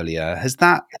AI earlier. Has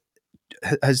that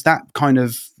kind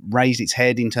of raised its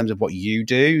head in terms of what you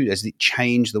do? Has it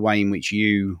changed the way in which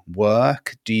you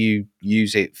work? Do you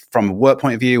use it from a work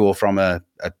point of view or from a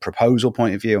proposal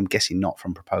point of view? I'm guessing not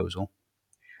from proposal.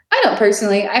 I don't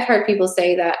personally. I've heard people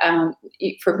say that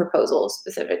for proposals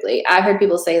specifically, I've heard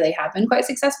people say they have been quite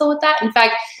successful with that. In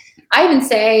fact, I even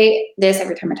say this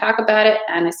every time I talk about it,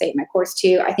 and I say it in my course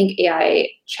too. I think AI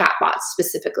chatbots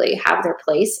specifically have their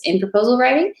place in proposal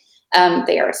writing.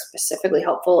 They are specifically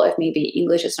helpful if maybe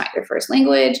English is not your first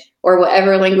language, or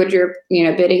whatever language you're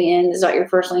bidding in is not your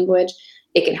first language.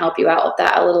 It can help you out with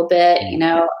that a little bit.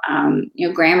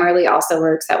 Grammarly also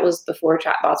works. That was before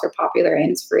chatbots were popular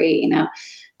and it's free.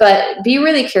 But be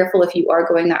really careful if you are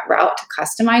going that route to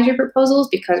customize your proposals,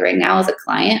 because right now as a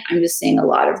client, I'm just seeing a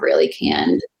lot of really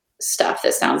canned stuff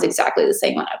that sounds exactly the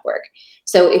same on Upwork.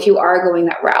 So if you are going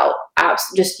that route, apps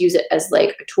just use it as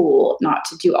like a tool, not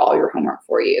to do all your homework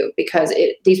for you, because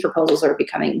these proposals are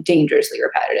becoming dangerously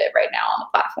repetitive right now on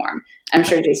the platform. I'm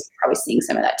sure Jason's probably seeing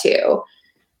some of that too.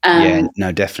 Yeah,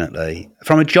 no, definitely.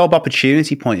 From a job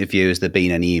opportunity point of view, has there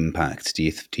been any impact? Do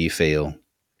you feel?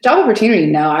 Job opportunity,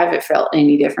 no, I haven't felt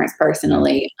any difference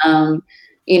personally.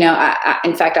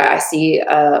 In fact, I see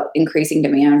increasing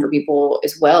demand for people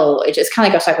as well. It's just kind of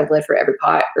like I was talking with Liv for every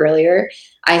pot earlier.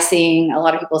 I seeing a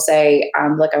lot of people say,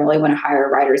 look, I really want to hire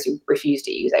writers who refuse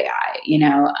to use AI. You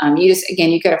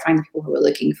got to find the people who are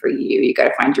looking for you. You got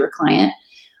to find your client.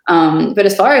 But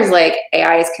as far as like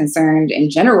AI is concerned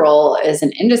in general as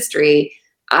an industry,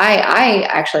 I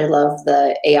actually love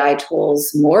the AI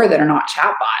tools more that are not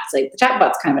chatbots. Like the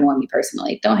chatbots kind of annoy me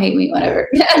personally. Don't hate me, whatever.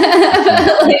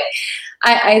 Like,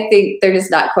 I think they're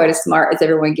just not quite as smart as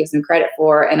everyone gives them credit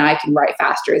for, and I can write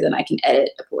faster than I can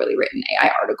edit a poorly written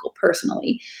AI article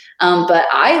personally. But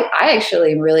I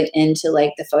actually am really into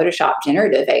like the Photoshop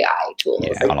generative AI tools.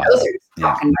 Yeah, Like I like those that. are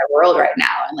rocking my world right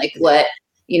now, and like what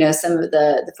some of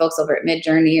the folks over at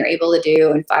Midjourney are able to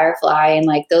do, and Firefly, and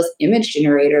like those image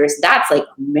generators, that's like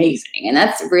amazing, and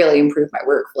that's really improved my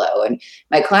workflow. And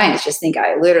my clients just think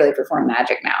I literally perform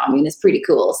magic now. I mean, it's pretty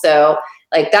cool. So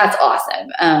like that's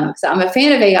awesome. So I'm a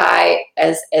fan of AI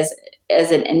as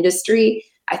an industry.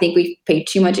 I think we pay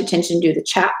too much attention to the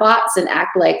chatbots and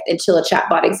act like until a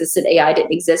chatbot existed, AI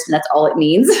didn't exist, and that's all it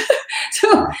means.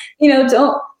 So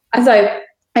don't. As I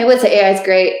would say, AI is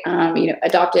great.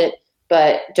 Adopt it,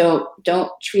 but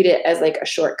don't treat it as like a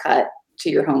shortcut to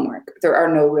your homework. There are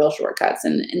no real shortcuts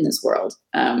in this world.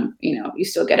 You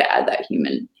still got to add that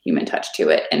human touch to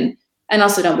it, and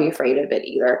also don't be afraid of it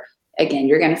either. Again,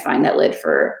 you're going to find that lid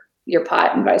for your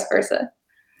pot and vice versa.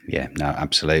 Yeah, no,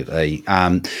 absolutely.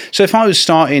 So if I was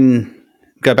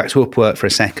go back to Upwork for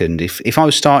a second, if I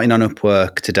was starting on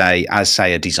Upwork today as,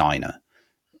 say, a designer,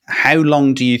 how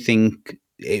long do you think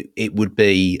it would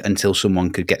be until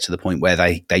someone could get to the point where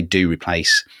they do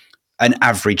replace an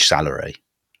average salary,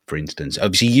 for instance?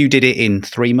 Obviously, you did it in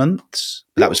 3 months,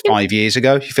 but that was 5 years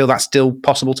ago. You feel that's still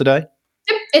possible today?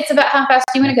 It's about how fast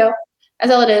you want to go.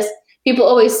 That's all it is. People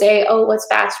always say, oh, what's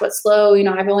fast, what's slow?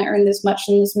 I've only earned this much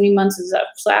in this many months. Is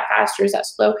that fast or is that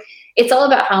slow? It's all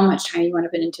about how much time you want to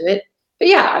put into it. But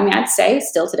yeah, I mean, I'd say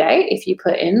still today, if you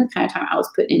put in the kind of time I was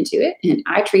putting into it, and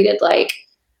I treated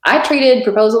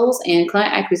proposals and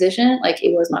client acquisition like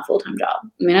it was my full-time job.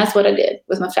 I mean, that's what I did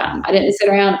with my time. I didn't sit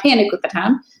around and panic with the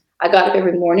time. I got up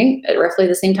every morning at roughly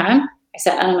the same time. I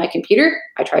sat down on my computer.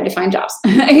 I tried to find jobs.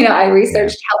 I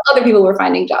researched how other people were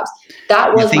finding jobs.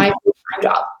 That was my full-time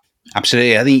job.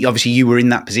 Absolutely. I think obviously you were in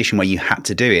that position where you had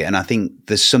to do it. And I think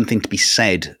there's something to be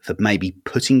said for maybe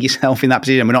putting yourself in that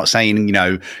position. We're not saying,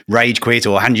 rage quit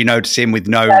or hand your notice in with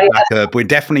no backup. We're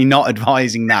definitely not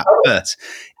advising that. But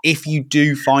if you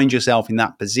do find yourself in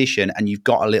that position and you've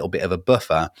got a little bit of a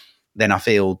buffer, then I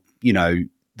feel,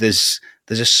 there's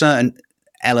a certain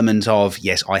element of,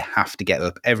 yes, I have to get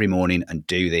up every morning and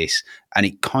do this. And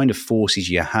it kind of forces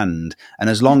your hand. And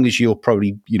as long as you're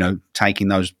probably, taking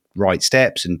those right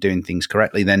steps and doing things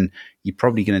correctly, then you're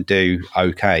probably going to do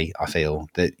okay. I feel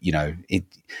that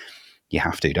you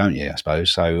have to, don't you? I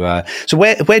suppose so. So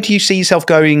where do you see yourself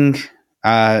going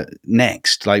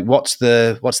next? Like, what's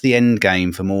the end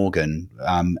game for Morgan?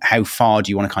 How far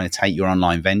do you want to kind of take your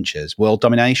online ventures? World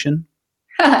domination?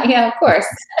 Yeah, of course.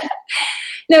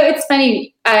 No, it's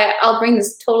funny. I'll bring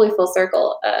this totally full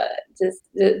circle. Just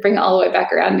to bring it all the way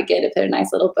back around to put a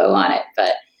nice little bow on it.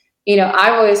 But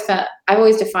I've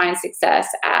always defined success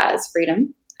as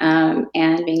freedom, and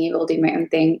being able to do my own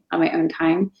thing on my own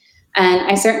time. And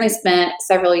I certainly spent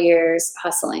several years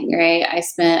hustling, right? I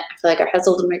feel like I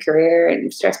hustled in my career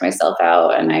and stressed myself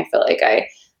out. And I feel like I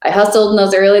hustled in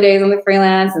those early days on the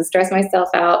freelance and stressed myself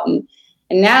out. And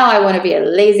now I want to be a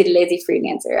lazy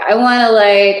freelancer.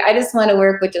 I just want to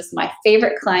work with just my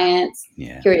favorite clients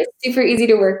who are super easy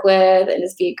to work with, and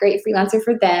just be a great freelancer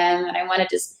for them. And I want to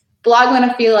just blog when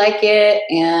I feel like it,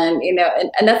 and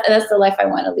that's the life I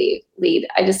want to lead.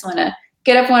 I just want to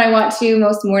get up when I want to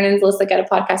most mornings, unless I got a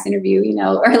podcast interview,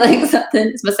 or like something.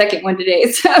 It's my second one today,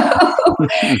 so.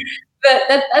 But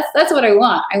that's what I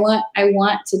want. I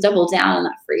want to double down on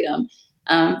that freedom.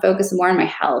 Focus more on my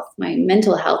health, my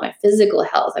mental health, my physical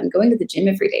health. I'm going to the gym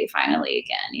every day finally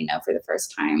again, for the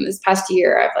first time. This past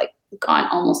year, I've gone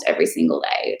almost every single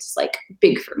day. It's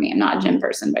big for me. I'm not a gym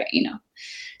person, but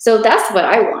so that's what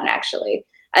I want, actually.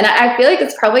 And I feel like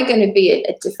it's probably going to be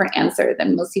a different answer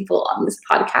than most people on this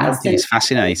podcast. I think it's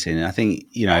fascinating. I think,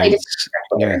 yeah,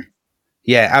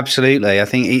 absolutely. I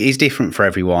think it is different for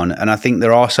everyone. And I think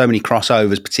there are so many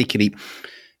crossovers, particularly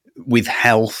with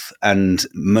health and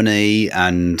money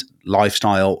and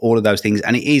lifestyle, all of those things.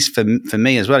 And it is for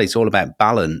me as well. It's all about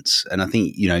balance. And I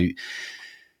think,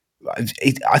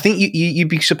 I think you'd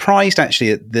be surprised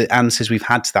actually at the answers we've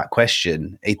had to that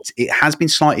question. It has been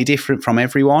slightly different from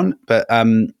everyone, but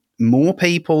more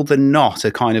people than not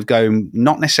are kind of going,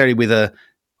 not necessarily with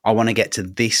I want to get to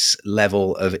this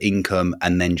level of income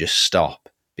and then just stop,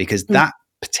 because that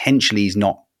potentially is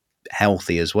not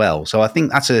healthy as well. So I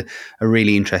think that's a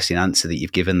really interesting answer that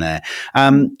you've given there.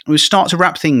 We'll start to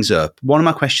wrap things up. One of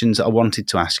my questions that I wanted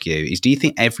to ask you is, do you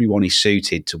think everyone is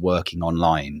suited to working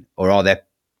online, or are there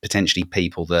potentially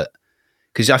people that,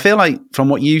 because I feel like from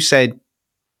what you said,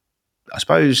 I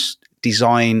suppose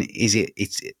design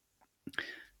it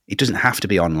doesn't have to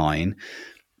be online.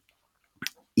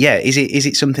 Yeah, is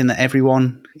it something that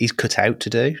everyone is cut out to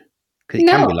do? Because it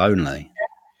can be lonely.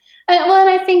 Well, and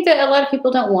I think that a lot of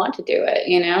people don't want to do it,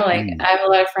 Like, I have a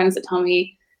lot of friends that tell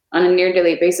me on a near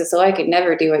daily basis, "Oh, I could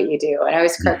never do what you do." And I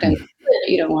always correct them,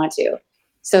 "You don't want to."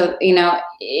 So,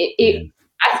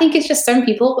 I think it's just some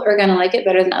people are going to like it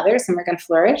better than others. Some are going to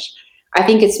flourish. I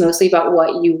think it's mostly about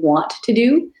what you want to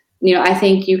do. I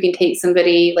think you can take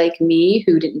somebody like me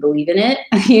who didn't believe in it,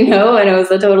 and I was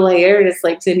a total hater just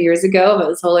like 10 years ago, but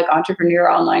this whole like entrepreneur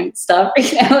online stuff,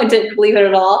 I didn't believe it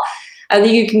at all. I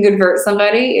think you can convert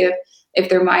somebody if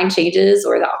their mind changes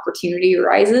or the opportunity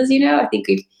arises. I think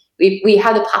we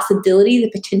have the possibility,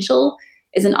 the potential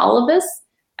is in all of us.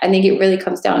 I think it really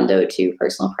comes down to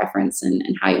personal preference and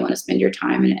how you want to spend your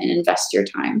time and invest your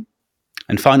time.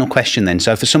 And final question then.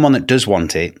 So for someone that does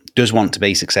want to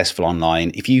be successful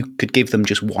online, if you could give them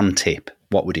just one tip,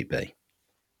 what would it be?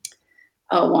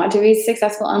 Oh, want to be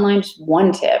successful online? Just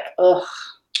one tip. Ugh.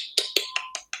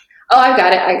 Oh, I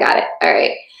got it. All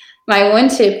right. My one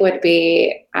tip would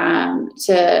be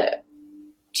to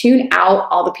tune out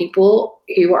all the people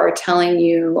who are telling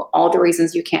you all the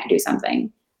reasons you can't do something,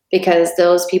 because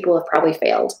those people have probably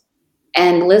failed.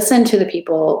 And listen to the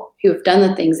people who have done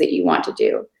the things that you want to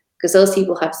do, because those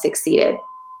people have succeeded.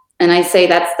 And I say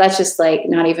that's just like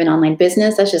not even online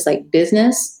business. That's just like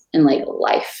business and like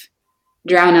life.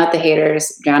 Drown out the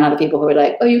haters, drown out the people who are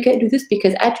like, "Oh, you can't do this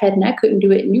because I tried and I couldn't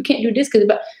do it. And you can't do this because,"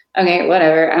 okay,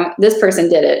 whatever. This person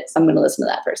did it, so I'm going to listen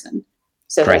to that person.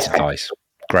 So great advice.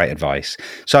 Great advice.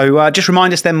 So just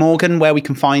remind us then, Morgan, where we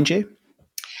can find you.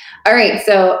 All right.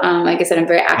 So like I said, I'm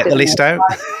very active. Get the list out.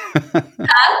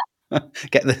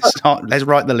 Get the start. Let's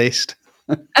write the list.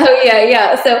 Oh,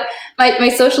 yeah. So my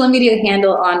social media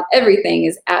handle on everything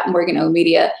is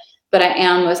 @MorganOMedia, but I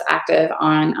am most active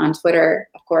on Twitter,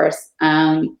 of course.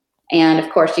 And of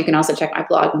course, you can also check my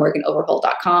blog,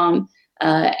 morganoverholt.com.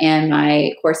 And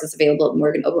my course is available at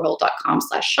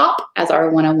morganoverholt.com/shop as our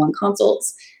one-on-one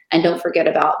consults. And don't forget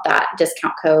about that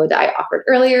discount code that I offered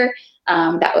earlier.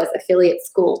 That was affiliate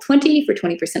school 20 for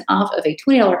 20% off of a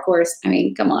 $20 course. I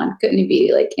mean, come on, couldn't it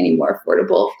be like any more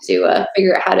affordable to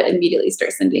figure out how to immediately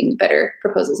start sending better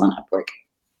proposals on UpWork?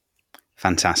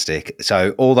 Fantastic.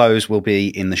 So all those will be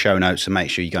in the show notes, so make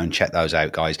sure you go and check those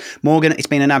out, guys. Morgan, it's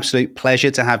been an absolute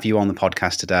pleasure to have you on the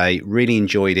podcast today. Really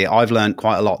enjoyed it. I've learned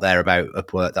quite a lot there about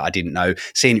UpWork that I didn't know.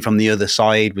 Seeing it from the other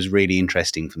side was really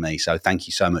interesting for me. So thank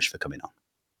you so much for coming on.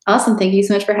 Awesome. Thank you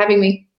so much for having me.